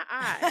in my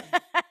eye.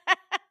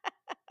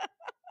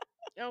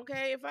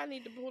 Okay, if I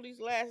need to pull these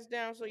glasses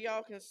down so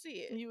y'all can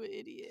see it. You an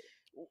idiot.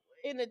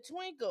 In the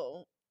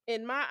twinkle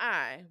in my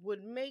eye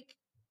would make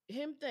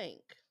him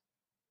think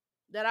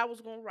that I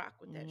was gonna rock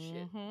with that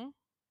shit.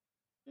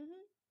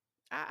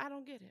 I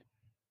don't get it.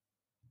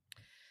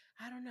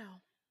 I don't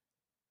know.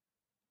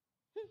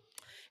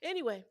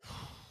 Anyway,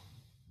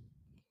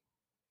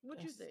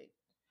 what you think?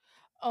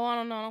 Oh, I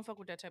don't know. I don't fuck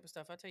with that type of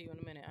stuff. I'll tell you in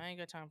a minute. I ain't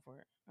got time for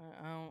it.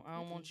 I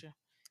don't want you.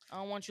 I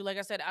don't want you. Like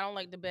I said, I don't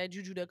like the bad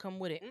juju that come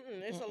with it.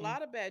 It's a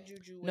lot of bad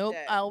juju with nope.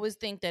 that. I always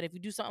think that if you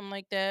do something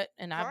like that,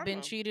 and I've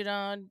been cheated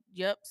on,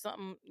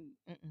 something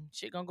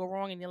shit gonna go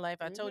wrong in your life.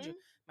 I told you,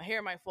 my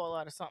hair might fall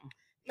out or something.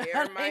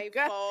 Hair might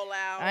fall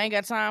out. I ain't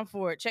got time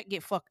for it. Check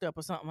get fucked up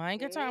or something. I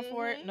ain't got time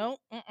for it. Nope.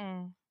 All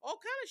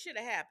kind of shit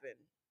happen.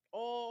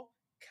 All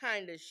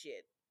kind of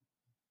shit.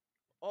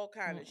 All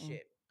kind of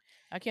shit.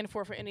 I can't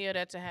afford for any of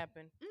that to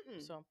happen.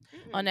 So,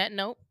 on that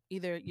note,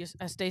 either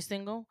I stay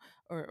single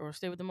or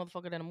stay with the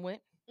motherfucker that I'm with.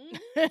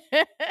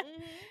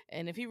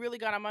 And if he really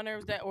got on my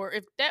nerves or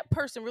if that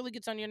person really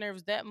gets on your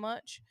nerves that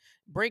much,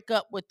 break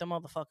up with the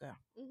motherfucker.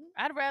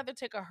 I'd rather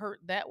take a hurt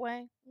that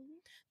way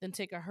than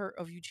take a hurt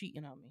of you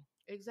cheating on me.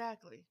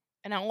 Exactly.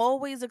 And I'll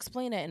always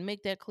explain that and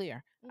make that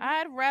clear.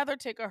 I'd rather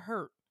take a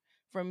hurt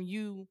from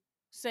you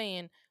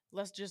saying,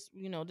 let's just,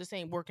 this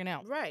ain't working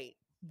out. Right.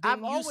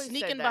 Than you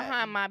sneaking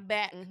behind my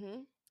back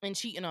and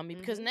cheating on me.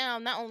 Because now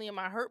not only am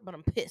I hurt, but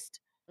I'm pissed.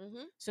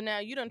 So now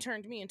you done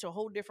turned me into a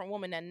whole different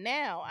woman. And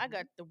now I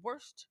got the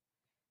worst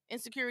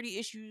insecurity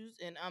issues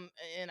and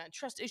I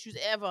trust issues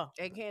ever.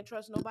 And can't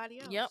trust nobody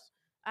else. Yep.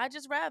 I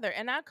just rather.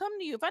 And I come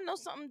to you. If I know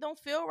something don't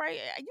feel right,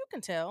 you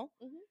can tell.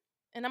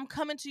 And I'm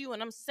coming to you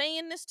and I'm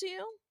saying this to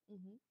you.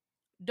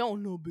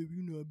 Don't know, baby.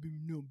 You not, baby.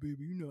 No,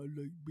 baby. You not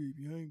like,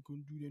 baby. I ain't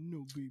gonna do that,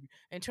 no, baby.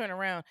 And turn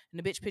around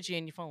and the bitch picture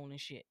in your phone and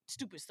shit.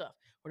 Stupid stuff.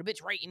 Or the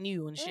bitch writing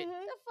you and shit.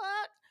 The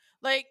fuck?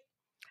 Like,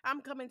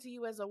 I'm coming to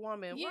you as a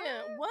woman. Yeah,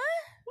 what?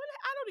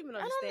 I don't even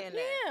understand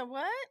that. Yeah,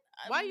 what?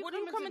 Why are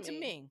you coming to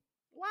me?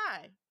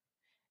 Why?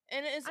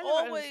 And it's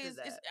always,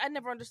 I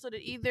never understood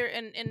it either.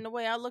 And the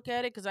way I look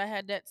at it, because I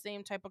had that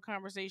same type of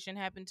conversation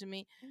happen to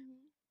me.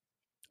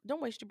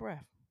 Don't waste your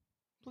breath.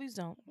 Please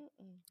don't.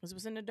 Mm-mm. Because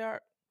what's in the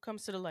dark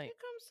comes to the light. It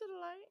comes to the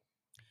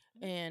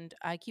light. And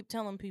I keep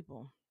telling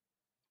people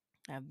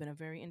I've been a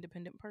very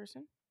independent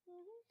person.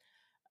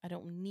 Mm-hmm. I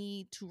don't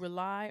need to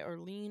rely or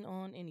lean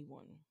on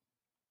anyone.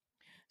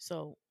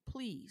 So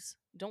please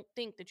don't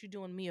think that you're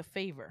doing me a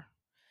favor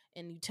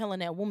and you telling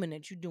that woman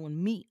that you're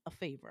doing me a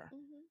favor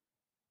Mm-hmm.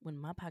 when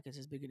my pockets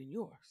is bigger than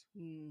yours.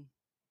 Mm-hmm.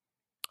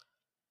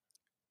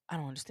 I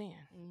don't understand.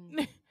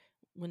 Mm-hmm.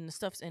 When the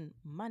stuff's in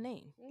my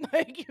name. Mm-hmm.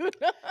 Like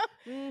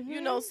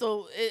Mm-hmm.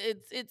 so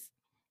it's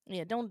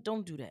yeah, don't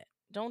do that.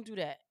 Don't do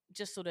that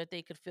just so that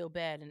they could feel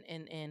bad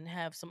and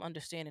have some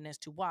understanding as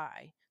to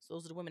why. So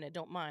those are the women that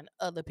don't mind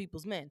other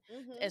people's men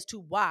Mm-hmm. as to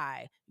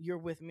why you're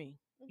with me.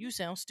 Mm-hmm. You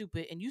sound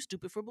stupid and you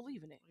stupid for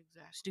believing it.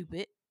 Exactly.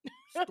 Stupid.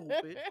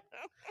 Stupid.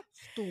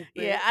 Stupid.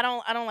 Yeah, I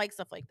don't like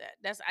stuff like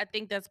that. I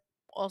think that's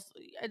also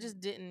I just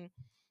didn't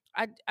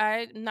I'm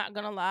not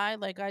gonna lie,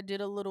 like I did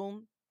a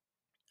little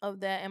of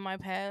that in my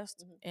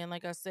past. Mhm. And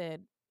like I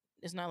said,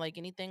 it's not like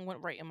anything went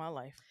right in my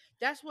life.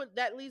 That's what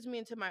that leads me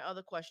into my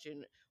other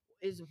question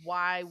is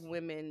why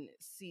women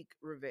seek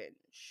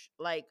revenge.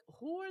 Like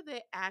who are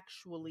they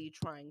actually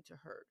trying to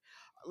hurt?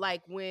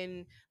 Like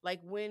when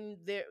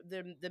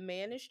the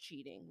man is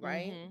cheating,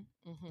 right?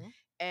 Mm-hmm. Mm-hmm.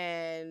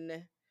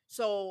 And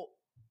so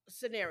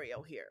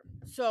scenario here.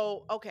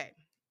 So okay,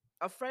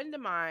 a friend of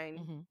mine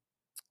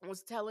Mm-hmm.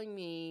 was telling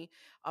me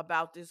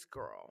about this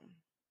girl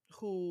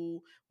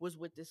who was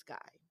with this guy,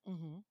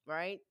 Mm-hmm.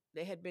 right?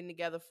 They had been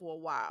together for a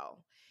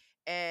while.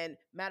 And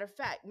matter of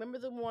fact, remember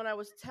the one I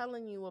was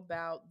telling you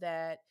about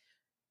that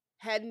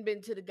hadn't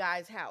been to the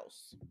guy's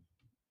house?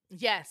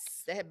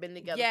 Yes. They had been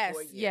together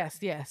for a Yes. year. Yes.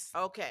 Yes.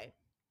 Okay.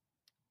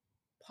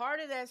 Part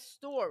of that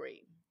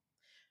story,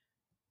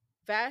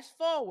 fast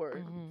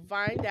forward, Mm-hmm.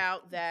 find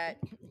out that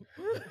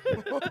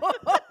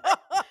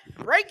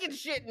breaking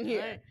shit in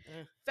here.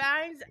 Right.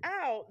 Finds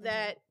out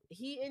that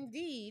he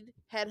indeed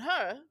had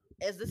her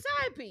as the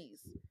side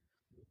piece.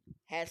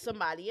 Had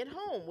somebody at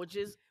home, which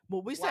is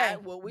What we why say.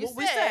 what we What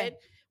we said say.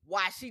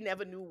 why she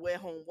never knew where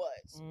home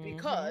was Mm-hmm.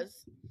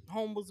 because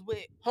Home was with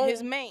his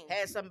home main.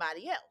 had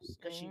somebody else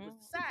because she was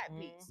the side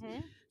piece. Mm-hmm.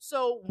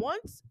 So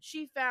once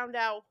she found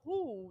out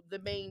who the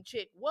main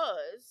chick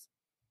was,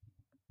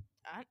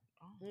 I,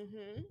 oh.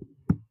 mm-hmm,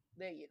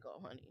 there you go,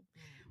 honey.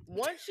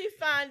 Once she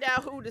found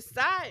out who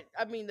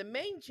the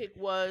main chick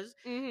was,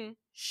 Mm-hmm.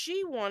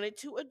 she wanted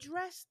to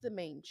address the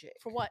main chick.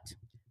 For what?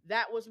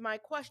 That was my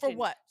For question.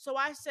 what? So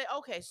I said,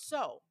 okay,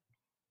 so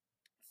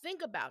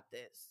think about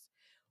this.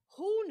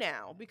 Who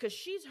now, because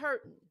she's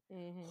hurting,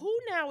 Mm-hmm. who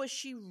now is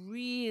she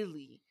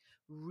really,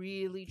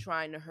 really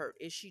trying to hurt?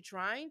 Is she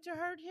trying to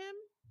hurt him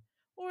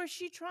or is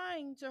she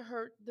trying to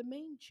hurt the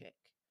main chick?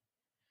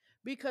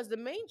 Because the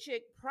main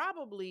chick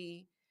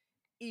probably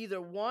either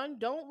one,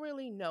 don't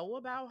really know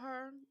about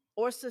her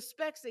or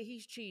suspects that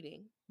he's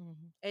cheating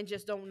Mm-hmm. and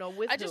just don't know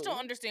with I who. just don't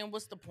understand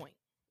what's the point.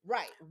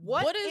 Right.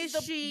 What is Is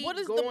the she what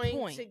is the going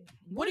point? to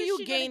What are is you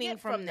she gonna gaining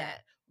get from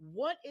that?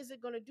 What is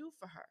it going to do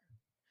for her?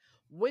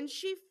 When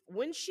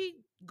she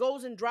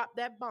goes and drop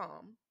that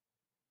bomb,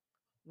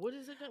 what's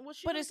she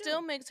But going it to do?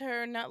 still makes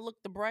her not look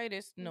the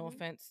brightest. No Mhm.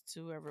 offense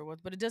to whoever it was,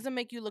 but it doesn't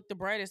make you look the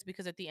brightest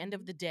because at the end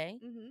of Mhm. the day,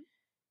 Mhm.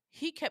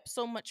 he kept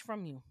so much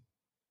from you.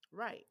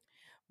 Right.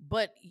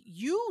 But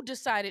you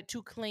decided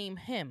to claim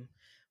him.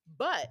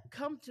 But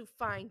come to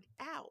find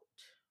out,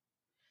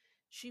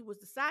 she was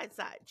the side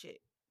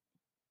chick.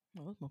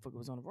 Well, this motherfucker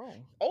was on a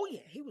roll. Oh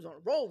yeah, he was on a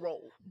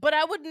roll. But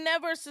I would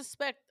never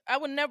suspect. I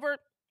would never.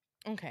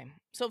 Okay,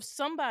 so if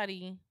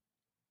somebody,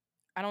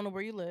 I don't know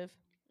where you live,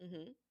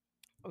 Mhm.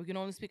 or we can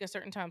only speak at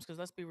certain times. Because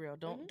let's be real,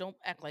 Mhm. don't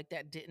act like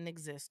that didn't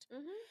exist.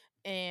 Mhm.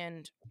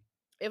 And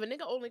If a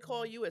nigga only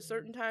call you at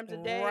certain times a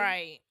day,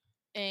 right,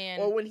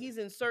 and or when he's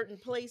in certain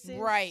places,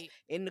 right,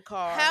 in the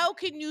car, how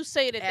can you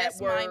say that at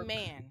that's my work,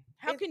 man?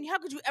 How it, can how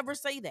could you ever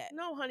say that?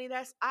 no, honey,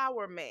 that's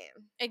our man.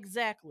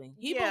 Exactly.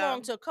 He Yeah,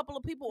 belonged to a couple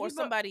of people or he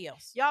but somebody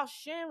else. y'all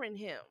sharing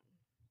him,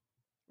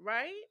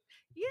 right?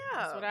 That's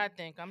Yeah. what I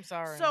think. I'm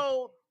sorry.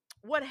 So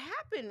what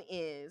happened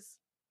is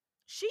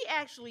she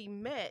actually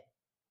met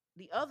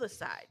the other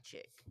side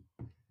chick,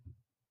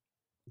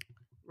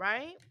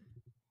 right?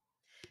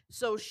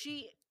 So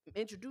she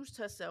introduced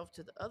herself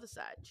to the other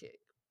side chick.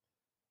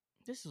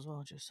 This is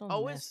all just so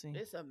Oh, messy.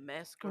 it's a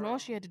mess, When girl. all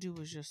she had to do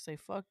was just say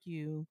 "fuck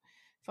you,"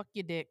 "fuck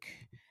your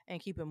dick,"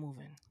 and keep it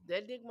moving.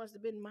 That dick must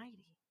have been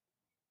mighty.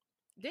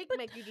 Dick But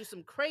make you do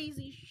some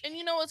crazy shit. and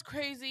you know what's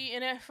crazy?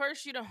 And at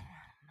first you don't. No,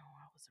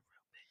 I was a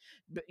real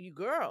bitch. But you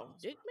girl,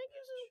 was dick real make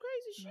you do some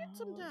crazy shit No, I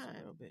was a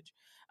real sometimes.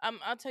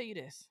 bitch. I'll tell you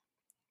this.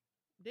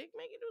 Dick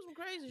make you do some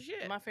crazy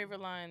shit. My favorite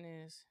line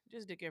is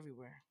 "just dick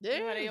everywhere." There You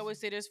know how they is. always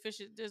say there's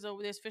fish,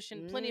 there's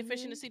fishing, plenty of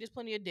fish in the Mhm. sea. There's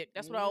plenty of dick.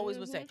 That's what I always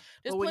would say. Mhm.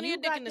 There's But when plenty you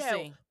of dick in got the that,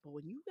 sea. but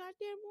when you got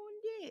that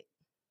one dick.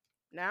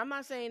 Now I'm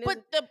not saying this.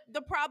 But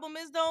the problem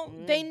is though,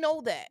 they Mm.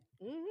 know that.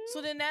 Mhm.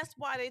 So then that's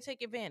why they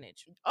take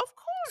advantage. Of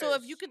So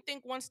if you can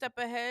think one step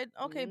ahead,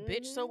 okay,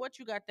 bitch, so Mhm. what,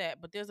 you got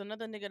that. But there's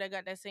another nigga that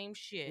got that same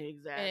shit.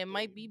 And it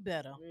might be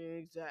better.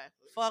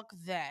 Exactly. Fuck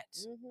that.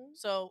 Mhm.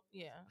 So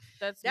yeah,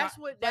 that's That's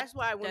what. but That's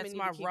why women that's need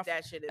my to keep rough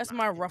that shit in that's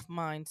mind. my rough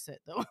mindset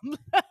though.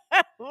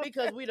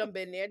 Because we done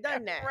been there,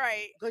 done that.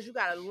 Right. Because you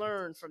gotta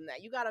learn from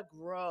that. You gotta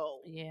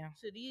grow. Yeah.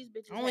 So these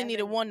bitches I only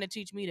needed haven't- one to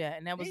teach me that,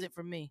 and that was these- it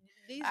for me.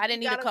 These, I you didn't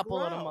need a gotta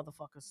couple of them grow.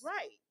 motherfuckers.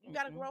 Right. You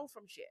gotta Mm-mm. grow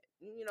from shit.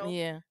 You know.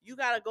 Yeah. You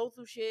gotta go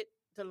through shit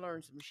to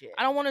learn some shit.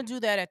 I don't want to do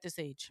that at this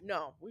age.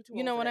 No, we too You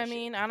old know for what that I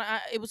mean?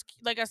 It was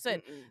like I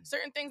said, Mm-mm.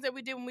 certain things that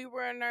we did when we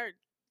were in our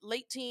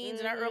late teens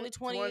and our early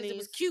 20s. It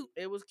was 20s. cute.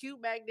 It was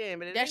cute back then,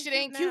 but it That shit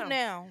ain't cute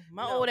now.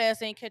 My No. old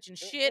ass ain't catching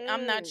shit.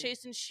 I'm not Mm-mm.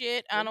 chasing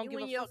shit. I When don't you give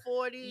in a your fuck.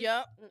 40s.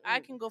 Yup. I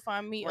mm-mm. can go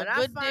find me When a I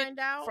good dick find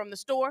out from the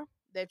store.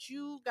 that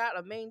you got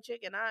a main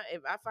chick, and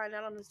if I find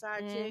out I'm the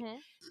side chick, Mhm.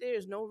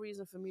 there's no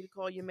reason for me to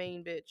call your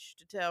main bitch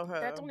to tell her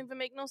That don't even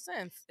make no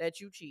sense.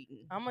 that you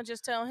cheating. I'm gonna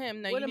just tell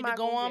him, now What you am need to I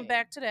go gonna on gain?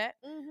 back to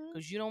that Mhm.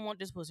 because you don't want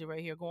this pussy right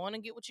here. Go on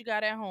and get what you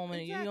got at home,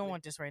 and you Exactly. don't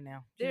want this right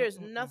now. There's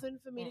nothing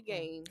for me to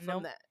gain from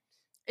Nope. that.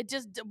 It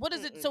just, what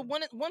is it? So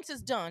once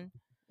it's done,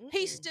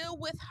 he's Mm-mm. still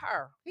with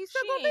her. He's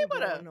still She gonna be ain't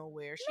with her. going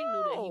nowhere. She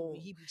knew that No.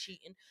 he be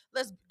cheating.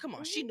 Come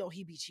on. She Mhm. know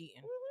he be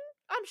cheating,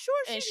 I'm sure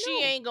and she she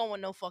knew. ain't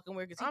going no fucking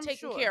where because he I'm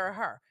taking sure. care of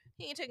her.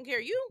 He ain't taking care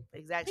of you.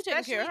 Exactly. He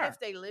taking care of Especially her. if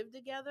they live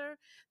together,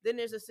 then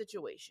there's a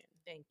situation.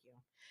 Thank you.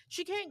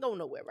 She can't go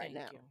nowhere right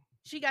Thank now. you.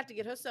 She got to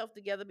get herself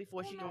together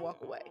before she can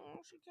walk away.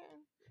 She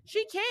can.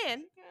 She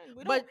can,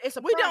 We but it's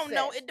a we process. don't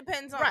know. It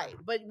depends on. Right,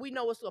 but we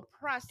know it's a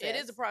process. It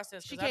is a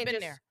process She because I've can't been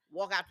just there.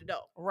 walk out the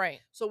door. Right.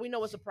 So we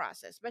know it's a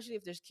process, especially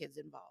if there's kids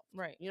involved.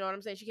 Right. You know what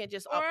I'm saying? She can't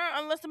just or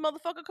unless the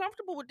motherfucker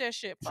comfortable with that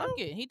shit. Fuck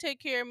True. it. He take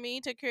care of me,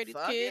 take care of these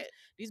Fuck kids, it.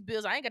 these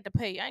bills. I ain't got to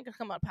pay. I ain't gonna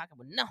come out of pocket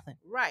with nothing.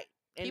 Right.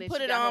 And He then put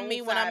she it got her on own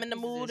me when I'm side in the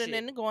pieces mood, and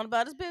shit. then going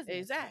about his business.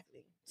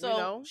 Exactly. So you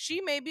know?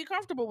 she may be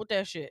comfortable with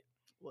that shit.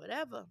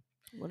 Whatever.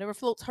 Whatever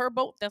floats her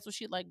boat, that's what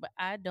she like. But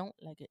I don't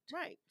like it.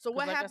 Right. So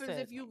what like I happens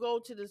said- if you go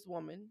to this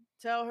woman,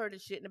 tell her the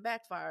shit and it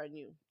backfire on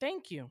you?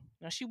 Thank you.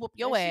 Now she whoop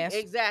your And she-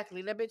 ass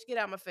exactly. That bitch get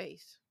out my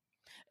face.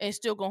 and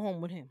still go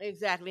home with him.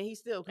 Exactly. And he's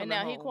still coming And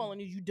now home. he calling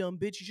you dumb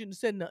bitch. You shouldn't have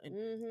said nothing.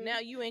 Mhm. Now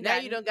you ain't Now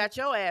got you done got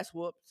your ass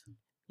whooped,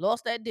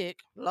 lost that dick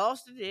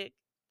lost the dick,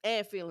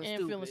 and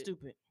feeling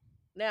stupid.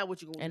 Now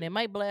what you gonna And do? they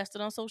might blast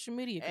it on social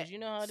media because you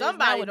know how it is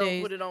Somebody nowadays.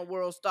 don't put it on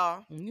World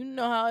Star. You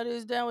know how it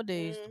is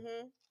nowadays.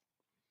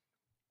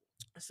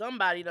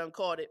 Somebody done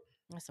caught it.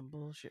 That's some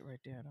bullshit right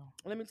there, though.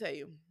 Let me tell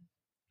you,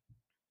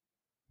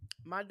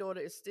 my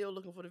daughter is still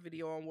looking for the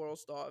video on World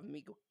Star of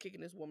me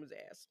kicking this woman's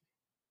ass.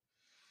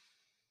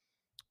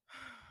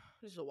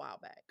 This is a while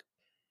back.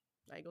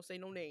 I ain't gonna say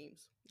no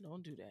names.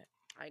 Don't do that.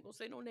 I ain't gonna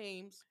say no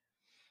names.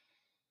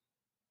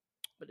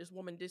 But this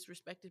woman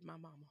disrespected my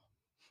mama.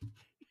 You're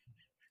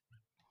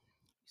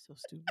so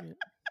stupid.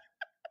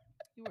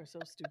 You are so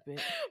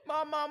stupid.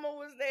 My mama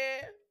was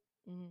there.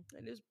 Mm-hmm.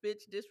 And this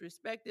bitch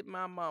disrespected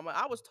my mama.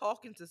 I was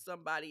talking to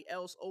somebody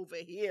else over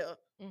here.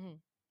 Mm-hmm.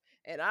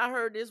 And I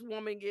heard this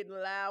woman getting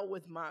loud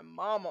with my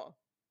mama.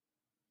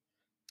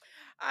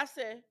 I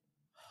said,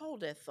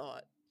 hold that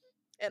thought.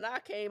 And I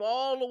came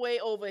all the way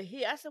over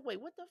here. I said,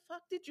 wait, what the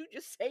fuck did you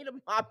just say to my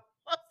mother?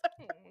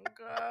 Oh,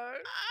 God.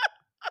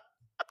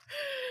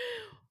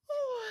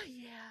 Oh,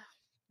 yeah.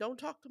 Don't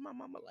talk to my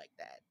mama like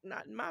that.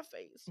 Not in my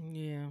face.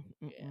 Yeah.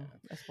 Yeah.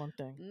 That's one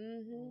thing.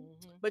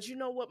 Mm-hmm. But you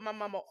know what my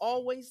mama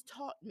always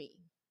taught me?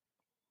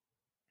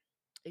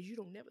 Is you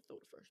don't never throw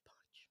the first punch.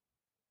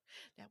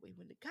 That way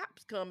when the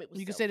cops come, it was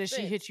You can say that she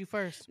self-defense. hit you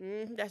first.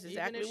 Mm-hmm. That's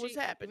exactly what's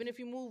happening. Even if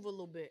you move a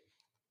little bit.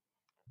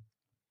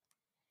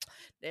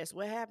 That's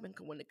what happened.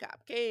 When the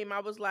cop came, I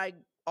was like,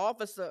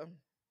 officer,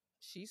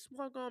 she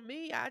swung on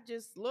me. I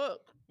just,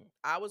 look,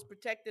 I was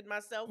protecting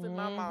myself and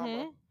my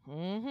mama.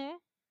 Mm-hmm.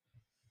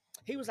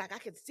 He was like, I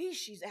can see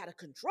she's out of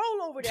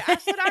control over there. I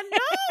said, I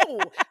know.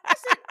 I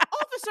said,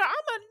 officer,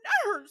 I'm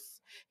a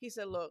nurse. He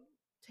said, look,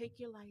 take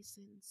your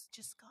license.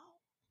 Just go.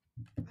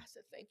 I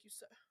said, thank you,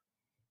 sir.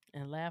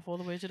 And laugh all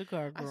the way to the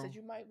car, girl. I said,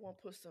 you might want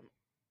to put some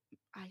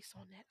ice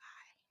on that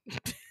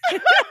eye.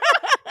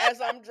 As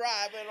I'm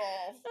driving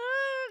off.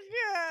 Oh,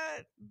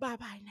 God.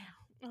 Bye-bye now.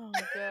 Oh,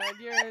 God.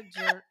 You're a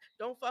jerk.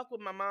 Don't fuck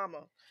with my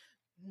mama.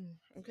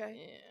 Okay?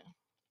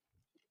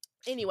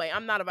 Yeah. Anyway,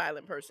 I'm not a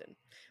violent person,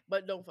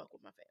 but don't fuck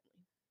with my family.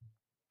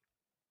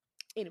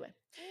 Anyway.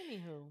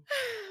 Anywho.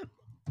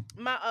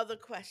 My other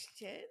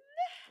question.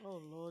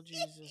 Oh, Lord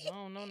Jesus. I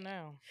don't know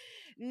now.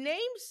 Name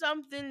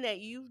something that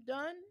you've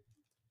done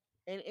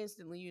and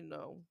instantly you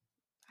know,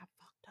 I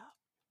fucked up.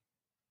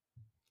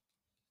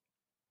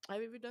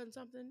 Have you ever done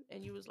something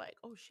and you was like,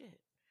 oh shit,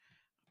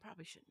 I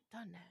probably shouldn't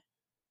have done that?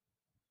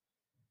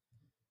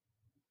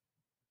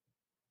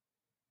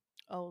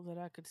 Oh, that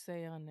I could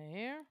say on the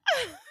air?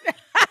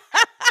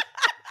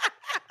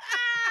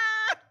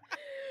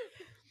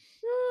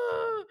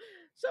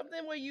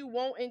 Something where you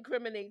won't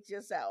incriminate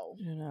yourself.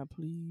 And I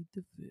plead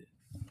the fifth.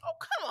 Oh,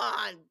 come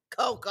on,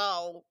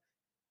 Coco.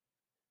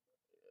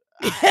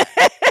 You're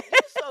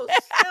so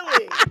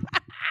silly.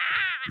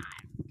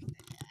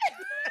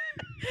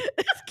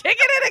 It's kicking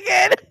it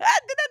again. Did I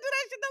do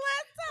that shit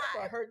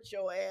hurt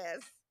your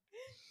ass.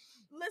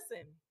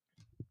 Listen.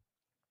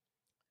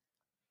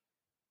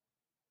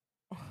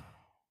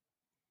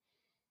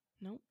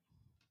 Nope.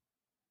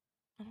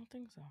 I don't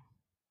think so.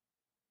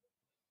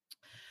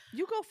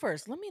 You go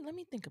first. Let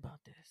me think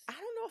about this. I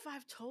don't know if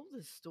I've told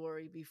this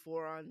story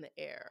before on the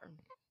air,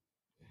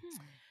 Hmm.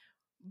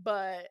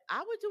 but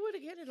I would do it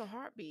again in a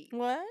heartbeat.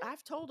 What?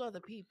 I've told other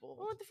people.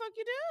 What the fuck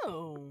you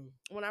do?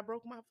 When I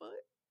broke my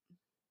foot.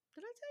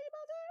 Did I tell you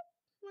about that?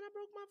 When I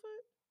broke my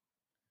foot?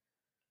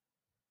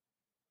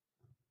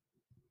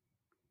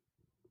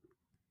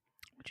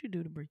 What you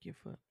do to break your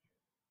foot?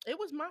 It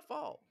was my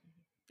fault.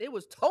 It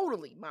was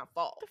totally my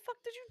fault. What the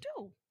fuck did you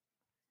do?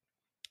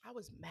 I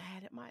was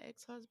mad at my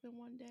ex-husband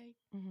one day.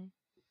 Mm-hmm.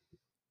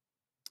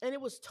 And it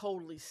was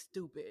totally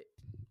stupid.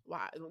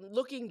 Why?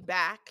 Looking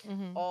back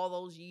all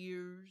those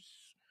years,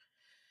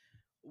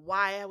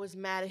 why I was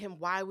mad at him,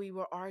 why we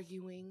were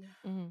arguing.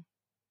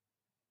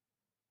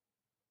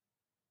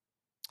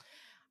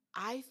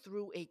 I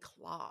threw a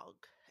clog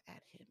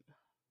at him.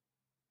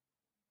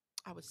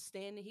 I was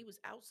standing, he was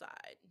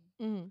outside,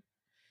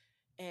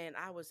 and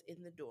I was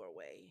in the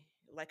doorway.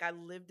 Like I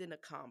lived in a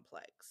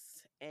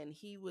complex, and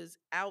he was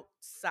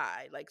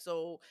outside. Like,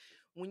 so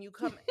when you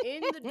come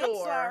in the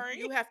door,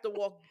 you have to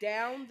walk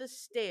down the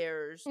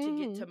stairs to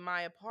get to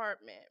my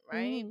apartment,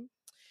 right?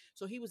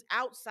 So he was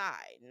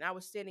outside, and I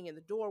was standing in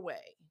the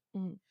doorway.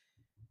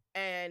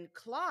 And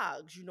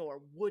clogs, are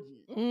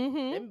wooden.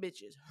 Them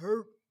bitches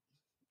hurt.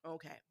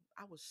 Okay.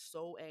 I was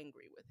so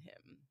angry with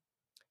him.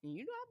 And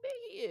you know how big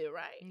he is,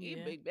 right? He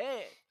a big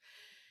man.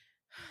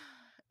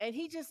 And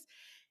he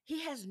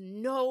has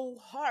no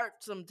heart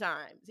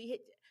sometimes.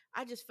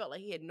 I just felt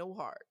like he had no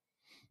heart.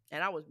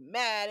 And I was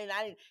mad,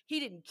 and he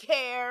didn't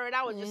care, and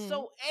I was just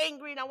so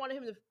angry, and I wanted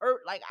him to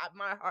hurt. Like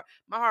my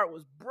heart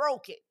was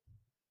broken.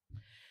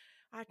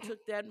 I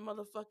took that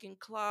motherfucking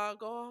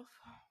clog off.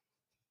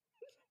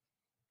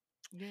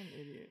 You're an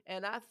idiot.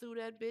 And I threw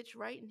that bitch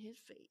right in his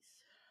face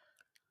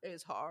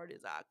as hard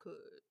as I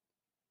could.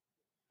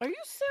 Are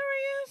you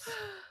serious?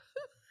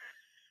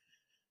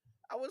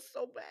 I was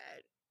so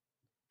bad.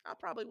 I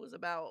probably was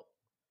about,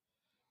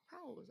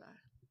 how old was I?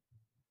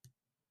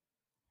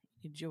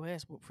 You get your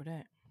ass whooped for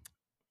that.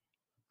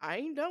 I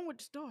ain't done with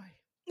the story.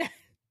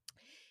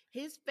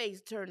 His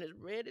face turned as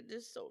red as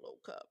this Solo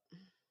cup.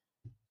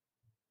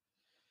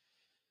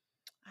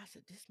 I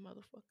said, this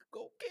motherfucker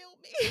gonna kill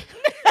me.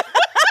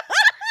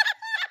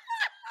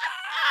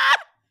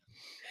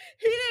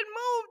 He didn't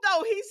move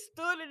though. He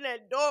stood in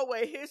that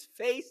doorway. His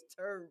face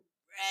turned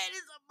red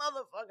as a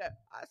motherfucker.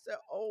 I said,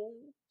 oh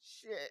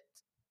shit.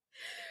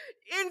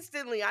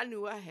 Instantly, I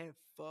knew I had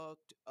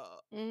fucked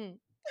up.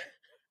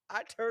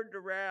 I turned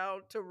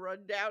around to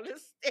run down the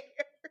stairs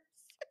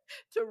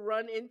to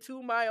run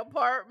into my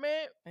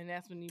apartment. And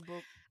that's when you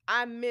broke.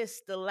 I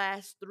missed the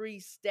last 3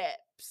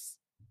 steps.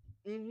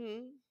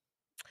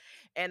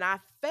 And I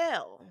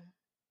fell.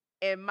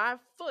 And my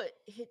foot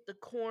hit the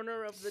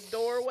corner of the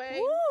doorway,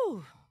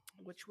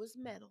 which was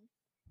metal.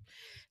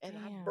 And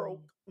I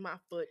broke my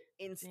foot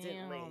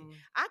instantly.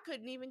 I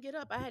couldn't even get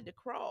up. I had to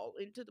crawl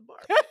into the bar.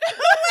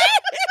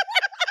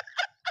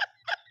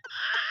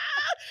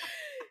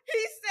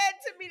 He said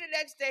to me the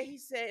next day, he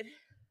said,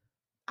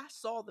 I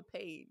saw the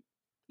pain.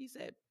 He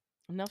said,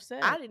 enough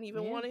said. I didn't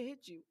even want to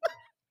hit you.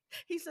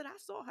 He said, I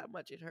saw how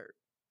much it hurt.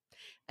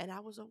 And I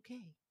was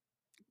okay.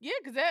 Yeah,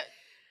 because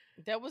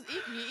that was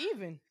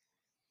even.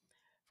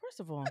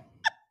 First of all,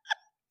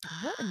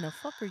 what in the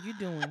fuck are you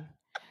doing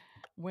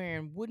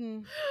wearing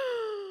wooden?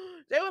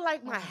 They were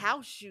like my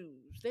house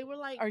shoes. They were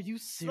like, are you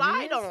serious?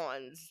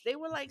 Slide-ons. They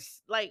were like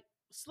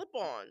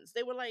slip-ons.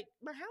 They were like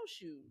my house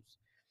shoes.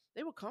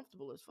 They were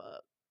comfortable as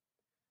fuck.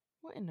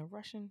 What in the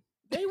Russian?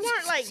 They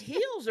weren't like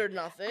heels or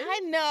nothing.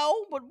 I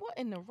know, but what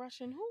in the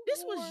Russian?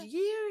 This was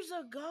years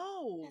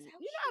ago.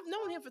 I've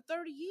known him for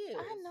 30 years.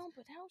 I know,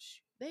 but house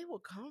shoes. They were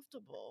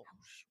comfortable.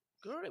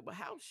 Girl, they were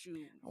house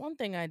shoes. One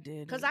thing I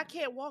did. Because I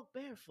can't walk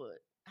barefoot.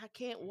 I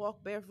can't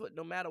walk barefoot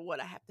no matter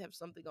what. I have to have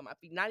something on my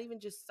feet. Not even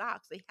just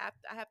socks. I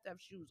have to have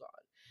shoes on.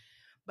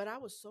 But I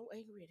was so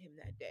angry at him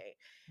that day.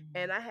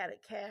 And I had a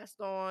cast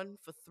on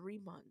for 3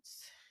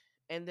 months.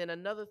 And then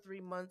another 3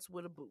 months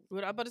with a boot.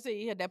 What I about to say,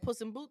 you had that Puss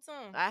in Boots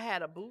on? I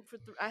had a boot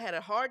I had a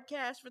hard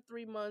cast for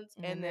 3 months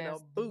and then a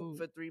boot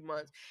for 3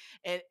 months.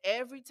 And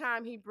every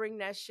time he bring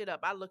that shit up,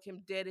 I look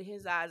him dead in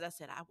his eyes. I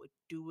said, I would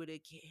do it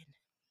again.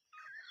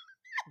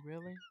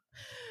 Really?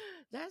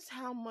 That's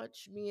how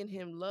much me and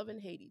him love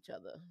and hate each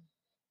other.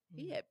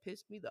 He had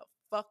pissed me the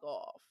fuck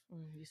off.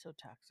 You're so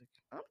toxic.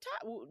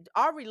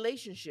 Our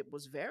relationship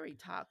was very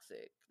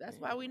toxic. That's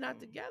why we're not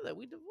together.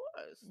 We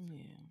divorced.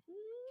 Yeah.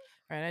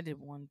 Right, I did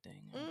one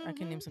thing. I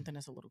can name something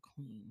that's a little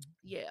clean.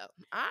 Yeah.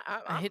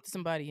 I hit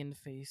somebody in the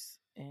face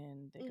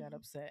and they got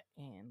upset,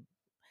 and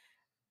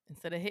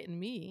instead of hitting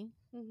me,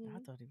 I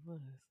thought he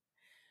was.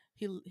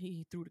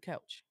 He threw the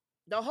couch.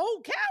 The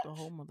whole couch? The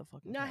whole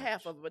motherfucking Not couch.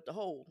 half of it, but the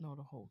whole. No,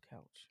 the whole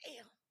couch.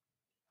 Damn.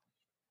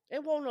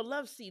 It wasn't a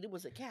love seat, it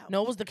was a couch.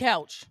 No, it was the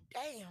couch.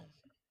 Damn.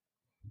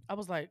 I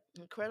was like,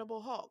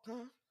 Incredible Hulk,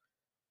 huh?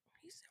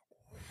 He said,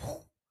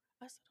 whoa.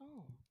 I said,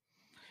 oh.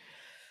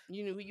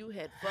 You knew you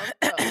had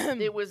fucked up.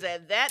 It was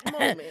at that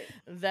moment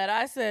that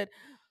I said,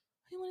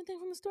 "You want anything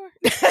from the store?"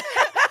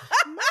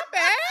 my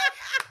bad.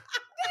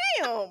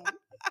 Damn.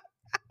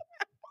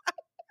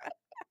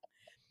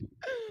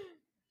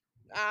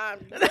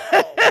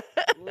 Girl,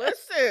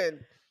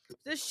 listen.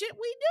 The shit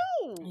we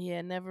do.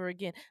 Yeah, never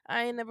again.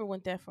 I ain't never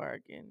went that far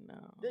again.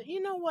 No. You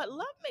know what?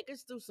 Love make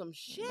us do some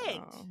shit.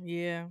 No.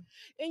 Yeah.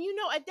 And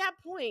at that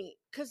point,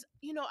 because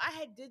I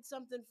had did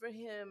something for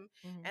him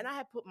and I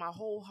had put my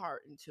whole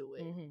heart into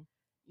it. Mm-hmm.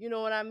 You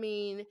know what I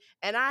mean?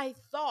 And I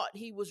thought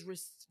he was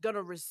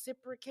gonna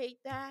reciprocate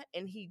that,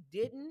 and he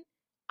didn't.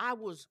 I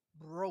was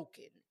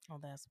broken. Oh,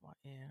 that's why.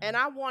 Yeah. And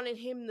I wanted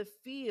him to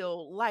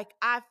feel like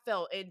I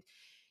felt. And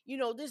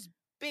this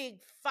big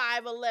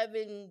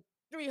 5'11",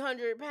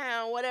 300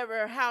 pound,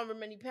 whatever, however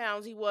many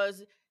pounds he was,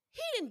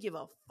 he didn't give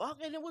a fuck.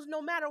 And it was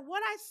no matter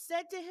what I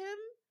said to him,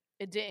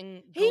 it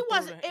didn't. he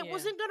wasn't. It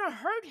wasn't gonna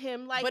hurt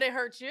him like. But it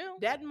hurt you.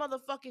 That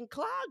motherfucking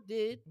clog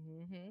did.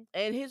 Mm-hmm.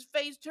 And his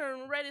face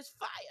turned red as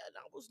fire, and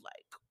I was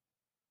like,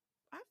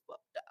 I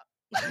fucked up.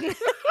 This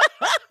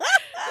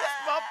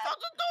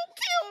motherfucker gonna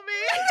kill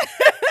me.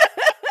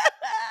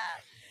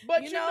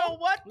 But you know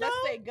what, though? Let's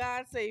say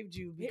God saved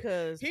you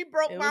because he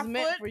broke my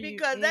foot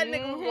because that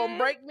nigga was gonna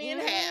break me in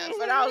half.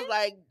 And I was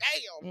like,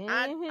 damn,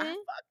 I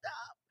fucked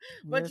up.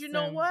 But you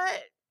know what?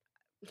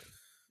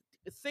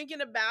 Thinking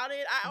about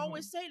it, I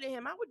always say to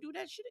him, I would do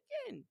that shit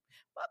again.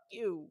 Fuck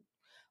you.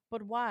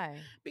 But why?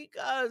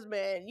 Because,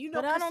 man,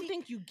 But I don't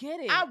think you get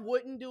it. I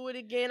wouldn't do it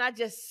again. I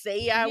just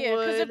say I would.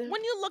 Because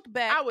when you look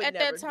back at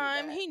that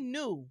time, he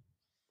knew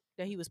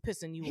that he was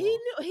pissing you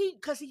off.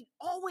 Because he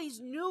always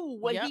knew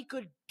what he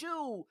could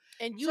do.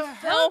 And you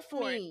fell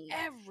for me it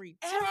every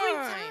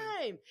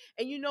time.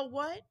 And you know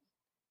what?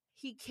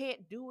 He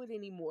can't do it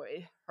anymore.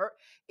 It hurt.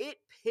 It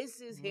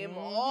pisses him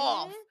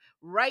off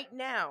right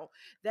now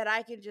that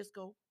I can just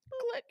go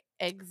click.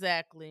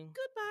 Exactly.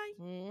 Goodbye.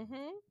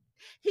 Mm-hmm.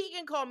 He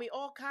can call me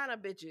all kind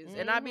of bitches,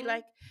 and I'll be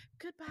like,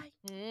 goodbye.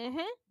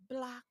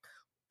 Block.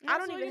 I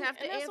don't even have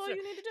to answer. That's all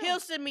you need to do. He'll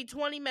send me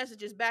 20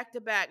 messages back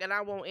to back, and I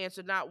won't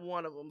answer not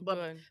one of them.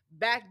 But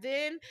back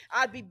then,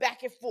 I'd be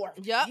back and forth.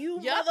 You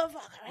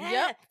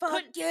motherfucker.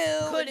 Fuck you.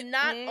 Could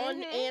not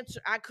unanswer.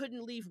 I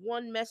couldn't leave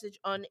one message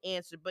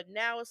unanswered. But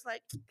now it's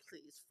like,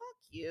 please, fuck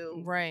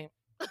you. Right.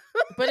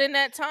 But in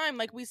that time,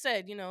 like we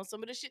said,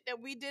 some of the shit that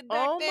we did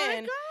back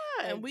then, my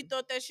God. and we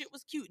thought that shit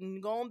was cute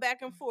and going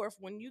back and forth.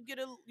 When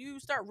you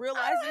start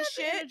realizing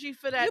shit, energy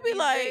for that. You be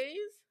like, days.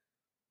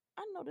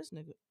 I know this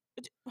nigga.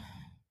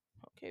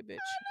 Okay, bitch.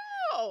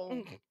 I know. I'm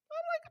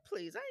like,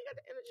 please, I ain't got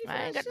the energy for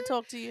I ain't got shit. To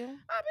talk to you.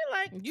 I'll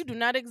be like, you do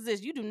not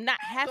exist. You do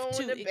not have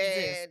to exist.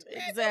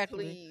 Bed.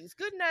 Exactly. Please.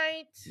 Good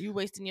night. You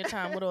wasting your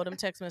time with all them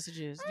text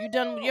messages. You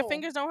done? Your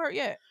fingers don't hurt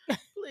yet.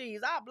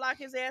 Please, I'll block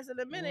his ass in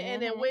a minute and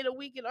then wait a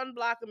week and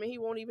unblock him, and he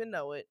won't even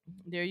know it.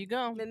 There you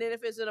go. And then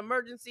if it's an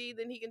emergency,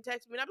 then he can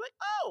text me, and I'll be like,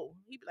 oh.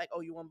 He'd be like,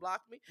 oh, you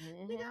unblocked me?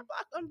 Nigga,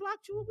 I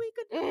unblocked you a week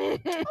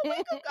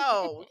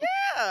ago.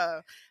 Yeah.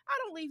 I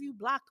don't leave you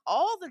blocked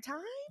all the time.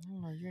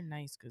 Oh, you're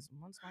nice, because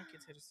once my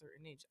kids hit a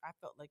certain age, I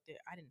felt like that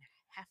I didn't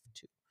have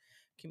to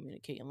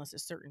communicate unless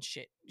it's certain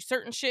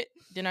shit.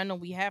 Then I know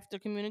we have to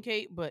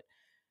communicate, but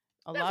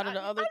a lot of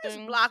the other things, I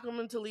just block him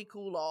until he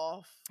cool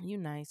off. You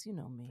nice, you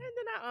know me. And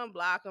then I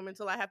unblock him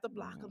until I have to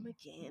block him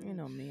again. You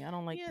know me. I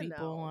don't like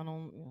people. I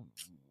don't.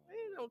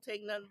 It don't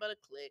take nothing but a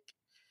click.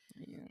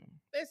 Yeah.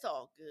 It's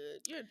all good.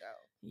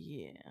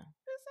 Yeah.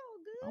 It's all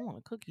good. I want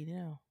a cookie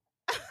now.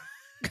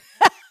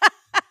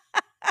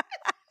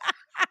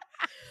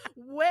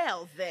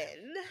 Well,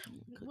 then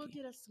we'll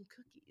get us some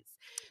cookies.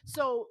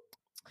 So,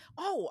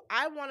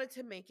 I wanted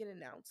to make an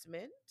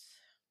announcement.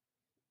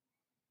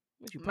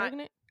 Was you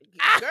pregnant?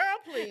 Girl,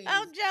 please.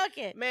 I'm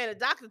joking. Man, the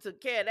doctor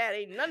took care of that.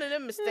 Ain't none of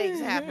them mistakes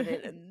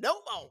happening. No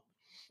more.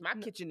 My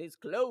kitchen is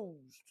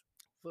closed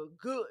for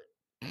good.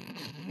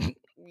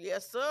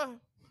 Yes, sir.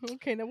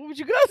 Okay, now what would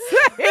you gonna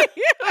say?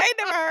 I ain't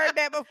never heard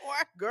that before.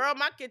 Girl,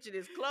 my kitchen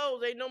is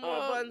closed. Ain't no more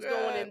buns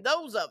going in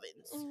those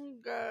ovens. Oh,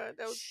 God,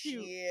 that was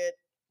cute.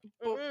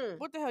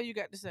 What the hell you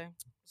got to say?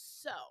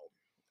 So,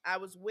 I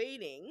was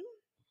waiting,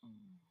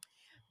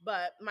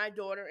 but my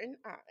daughter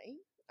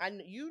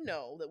and you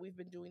know that we've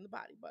been doing the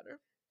body butter.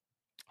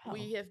 Oh.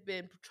 We have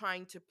been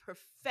trying to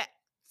perfect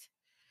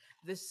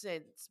the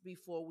scents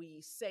before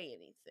we say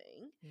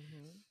anything.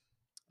 Mm-hmm.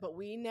 But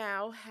we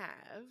now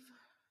have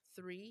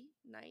 3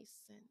 nice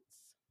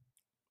scents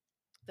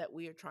that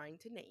we are trying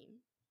to name.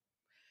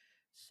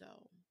 So,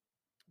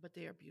 but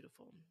they are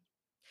beautiful.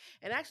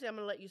 And actually, I'm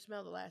going to let you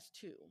smell the last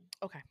 2.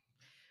 Okay.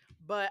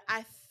 But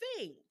I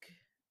think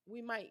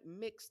we might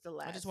mix the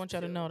last 2. I just want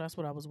y'all to know that's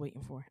what I was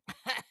waiting for.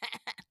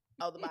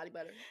 Oh, the body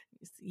butter.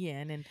 Yeah,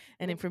 and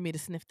then for me to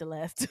sniff the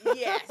last 2.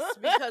 Yes,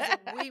 because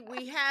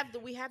we have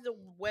the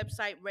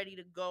website ready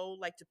to go,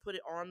 like to put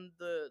it on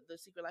the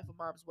Secret Life of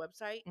Mom's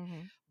website.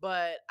 Mm-hmm.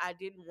 But I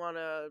didn't want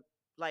to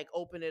like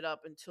open it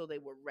up until they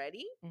were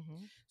ready,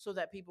 so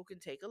that people can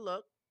take a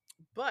look.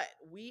 But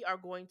we are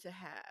going to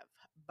have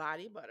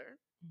body butter,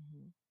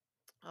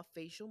 a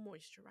facial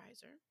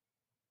moisturizer,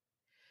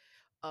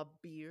 a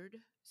beard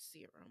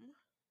serum,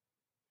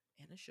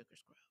 and a sugar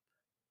scrub.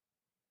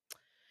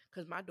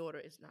 Because my daughter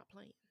is not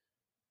playing.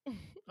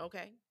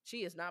 Okay?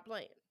 She is not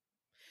playing.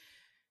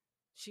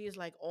 She is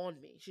like on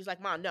me. She's like,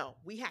 Mom, no,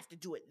 we have to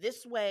do it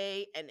this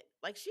way. And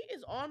like, she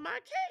is on my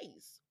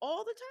case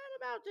all the time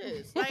about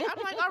this. Like, I'm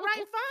like, all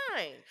right,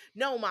 fine.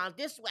 No, Mom,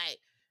 this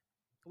way.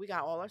 We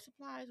got all our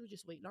supplies. We're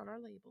just waiting on our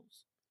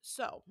labels.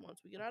 So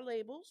once we get our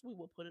labels, we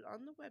will put it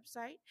on the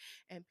website.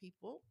 And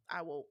people,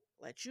 I will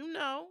let you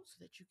know so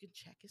that you can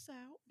check us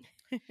out.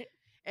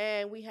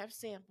 And we have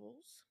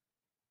samples.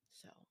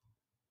 So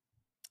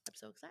I'm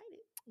so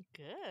excited.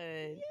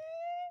 Good.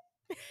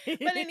 Yeah.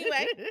 But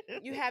anyway,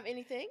 you have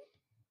anything?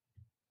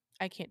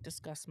 I can't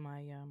discuss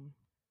my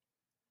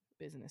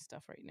business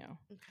stuff right now.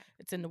 Okay.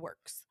 It's in the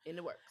works. In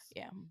the works.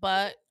 Yeah,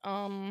 but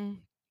I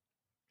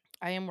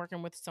am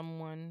working with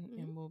someone,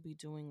 and we'll be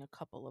doing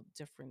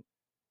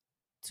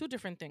two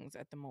different things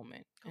at the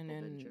moment, and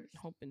then ventures.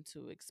 hoping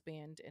to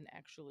expand and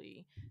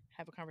actually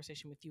have a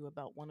conversation with you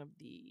about one of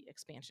the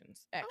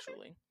expansions.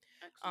 Actually,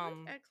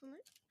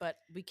 Excellent. But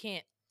we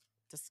can't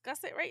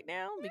discuss it right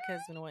now because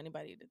we don't want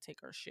anybody to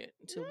take our shit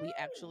until we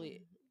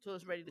actually until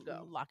it's ready to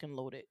go, lock and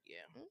load it. Yeah.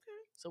 Okay.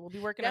 So we'll be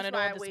working on it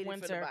all this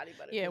winter.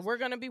 Yeah, we're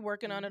gonna be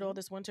working on it all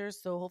this winter.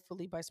 So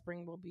hopefully by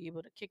spring we'll be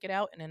able to kick it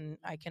out, and then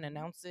I can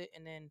announce it,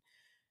 and then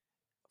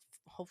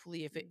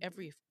hopefully if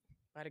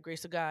by the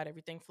grace of God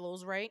everything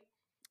flows right,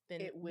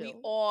 then we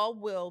all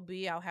will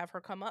be. I'll have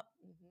her come up,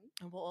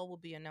 and we'll all will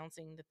be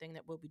announcing the thing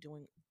that we'll be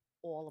doing,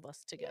 all of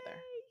us together.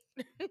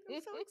 Yay.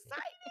 I'm so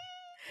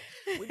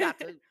excited. We got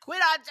to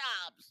quit our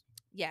jobs.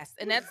 Yes,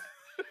 and that's.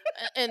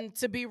 And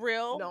to be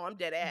real, no, I'm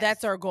dead ass.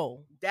 That's our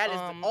goal. That is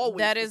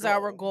always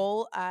our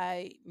goal.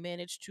 I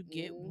managed to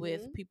get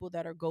with people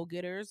that are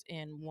go-getters,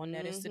 and one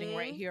that is sitting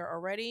right here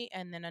already,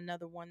 and then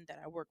another one that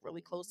I work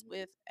really close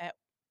with at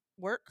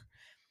work.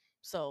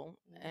 So,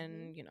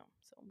 and so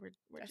we're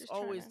that's just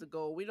always the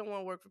goal. We don't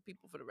want to work for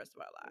people for the rest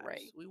of our lives.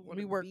 Right.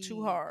 We work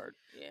too hard.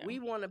 Yeah. We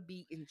want to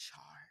be in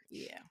charge.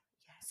 Yeah. Yes.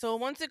 So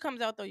once it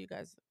comes out, though, you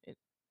guys, it's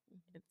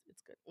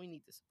good. We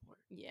need the support.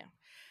 Yeah.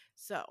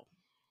 So.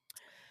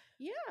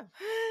 Yeah, I'm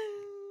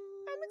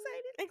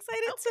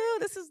excited too.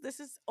 This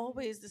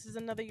is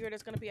another year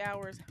that's gonna be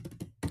ours.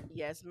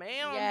 Yes,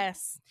 ma'am.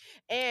 Yes,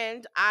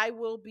 and I'm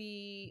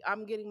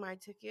getting my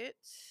ticket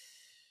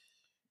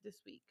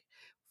this week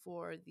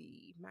for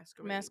the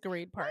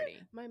masquerade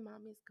party. My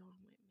mom is going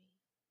with me.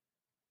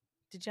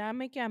 Did y'all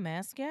make your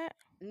mask yet?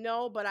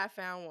 No, but I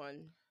found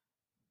one.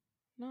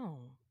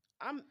 No,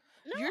 no.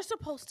 You're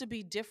supposed to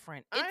be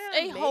different.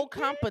 It's a whole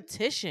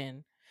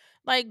competition.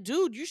 Like,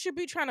 dude, you should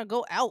be trying to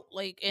go out,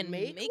 like, and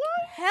make one?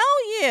 Hell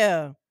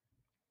yeah.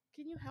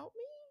 Can you help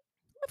me?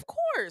 Of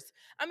course.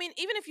 I mean,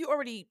 even if you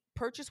already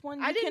purchased one,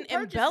 you can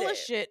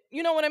embellish it.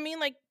 You know what I mean?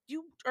 Like,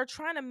 you are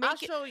trying to make I'll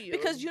show you.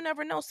 Because you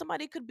never know.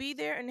 Somebody could be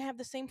there and have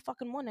the same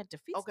fucking one that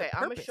defeats the purpose.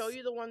 I'm going to show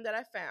you the one that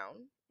I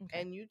found,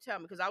 and you tell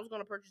me, because I was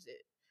going to purchase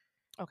it.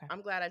 Okay.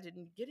 I'm glad I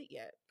didn't get it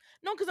yet.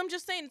 No, because I'm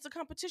just saying it's a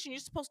competition. You're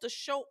supposed to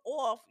show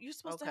off. You're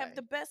supposed to have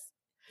the best.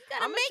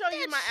 I'm going to show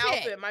you my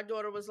outfit. My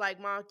daughter was like,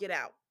 Mom, get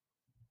out.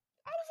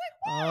 I was like,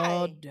 why?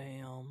 Oh, damn.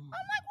 I'm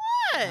like,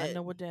 what? I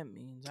know what that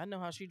means. I know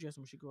how she dresses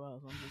when she go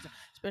out.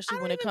 Especially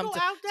when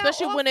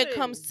it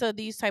comes to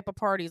these type of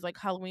parties, like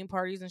Halloween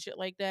parties and shit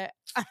like that.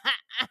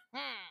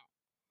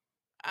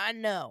 I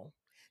know.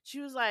 She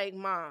was like,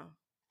 Mom,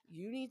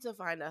 you need to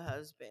find a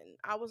husband.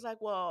 I was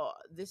like, well,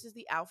 this is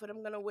the outfit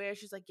I'm going to wear.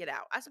 She's like, get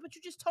out. I said, but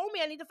you just told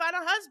me I need to find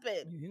a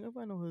husband. You ain't gonna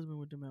find no husband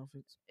with them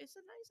outfits. It's a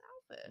nice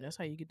outfit. That's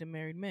how you get the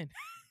married men.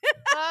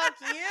 Fuck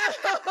you,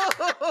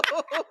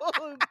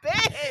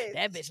 bitch.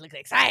 That bitch looks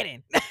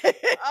exciting.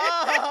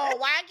 Oh,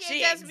 why can't she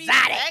just be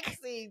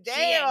sexy? Damn.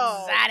 She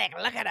exotic.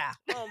 Look at her.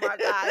 Oh my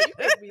God, you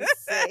make me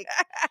sick.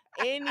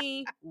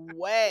 Anyway,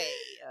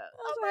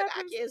 oh my God,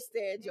 I can't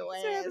stand your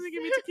ass.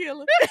 Give me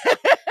tequila.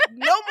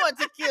 No more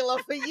tequila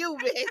for you,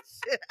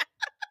 bitch.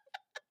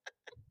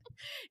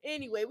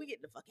 Anyway, we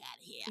getting the fuck out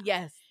of here.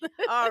 Yes.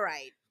 All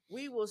right.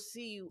 We will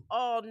see you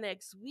all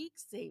next week,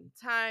 same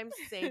time,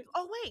 same.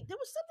 Oh wait, there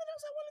was something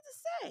else I wanted to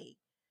say.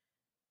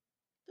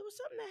 There was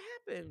something that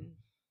happened.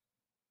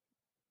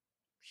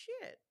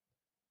 Shit.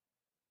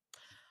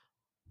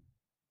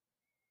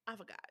 I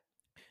forgot.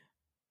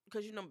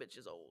 Because you know bitch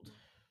is old.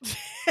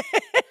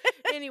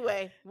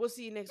 Anyway, we'll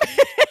see you next week.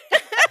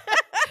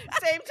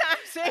 Same time,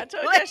 same I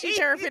told you she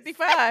turned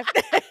 55.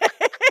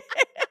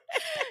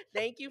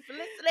 Thank you for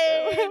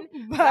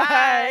listening.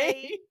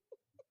 Bye.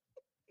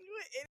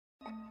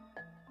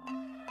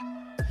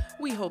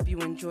 We hope you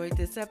enjoyed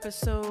this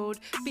episode.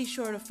 Be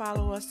sure to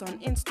follow us on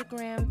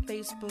Instagram,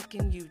 Facebook,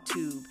 and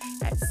YouTube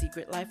at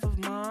Secret Life of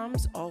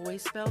Moms,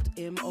 always spelled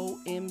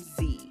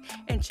MOMZ.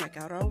 And check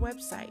out our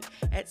website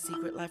at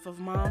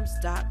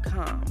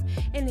secretlifeofmoms.com.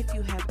 And if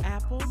you have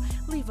Apple,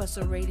 leave us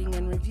a rating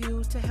and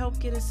review to help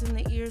get us in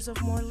the ears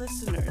of more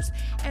listeners.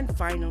 And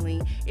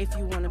finally, if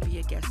you want to be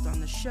a guest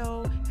on the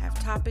show, have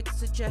topic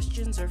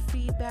suggestions or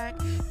feedback,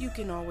 you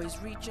can always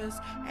reach us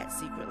at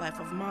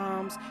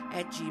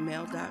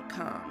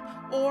secretlifeofmoms@gmail.com.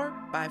 or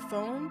by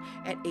phone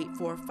at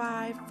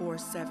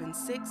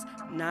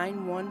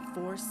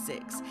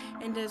 845-476-9146.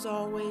 And as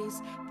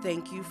always,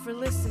 thank you for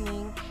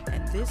listening.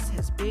 And this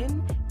has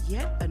been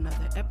yet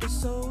another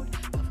episode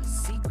of A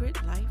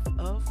Secret Life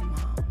of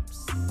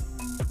Moms.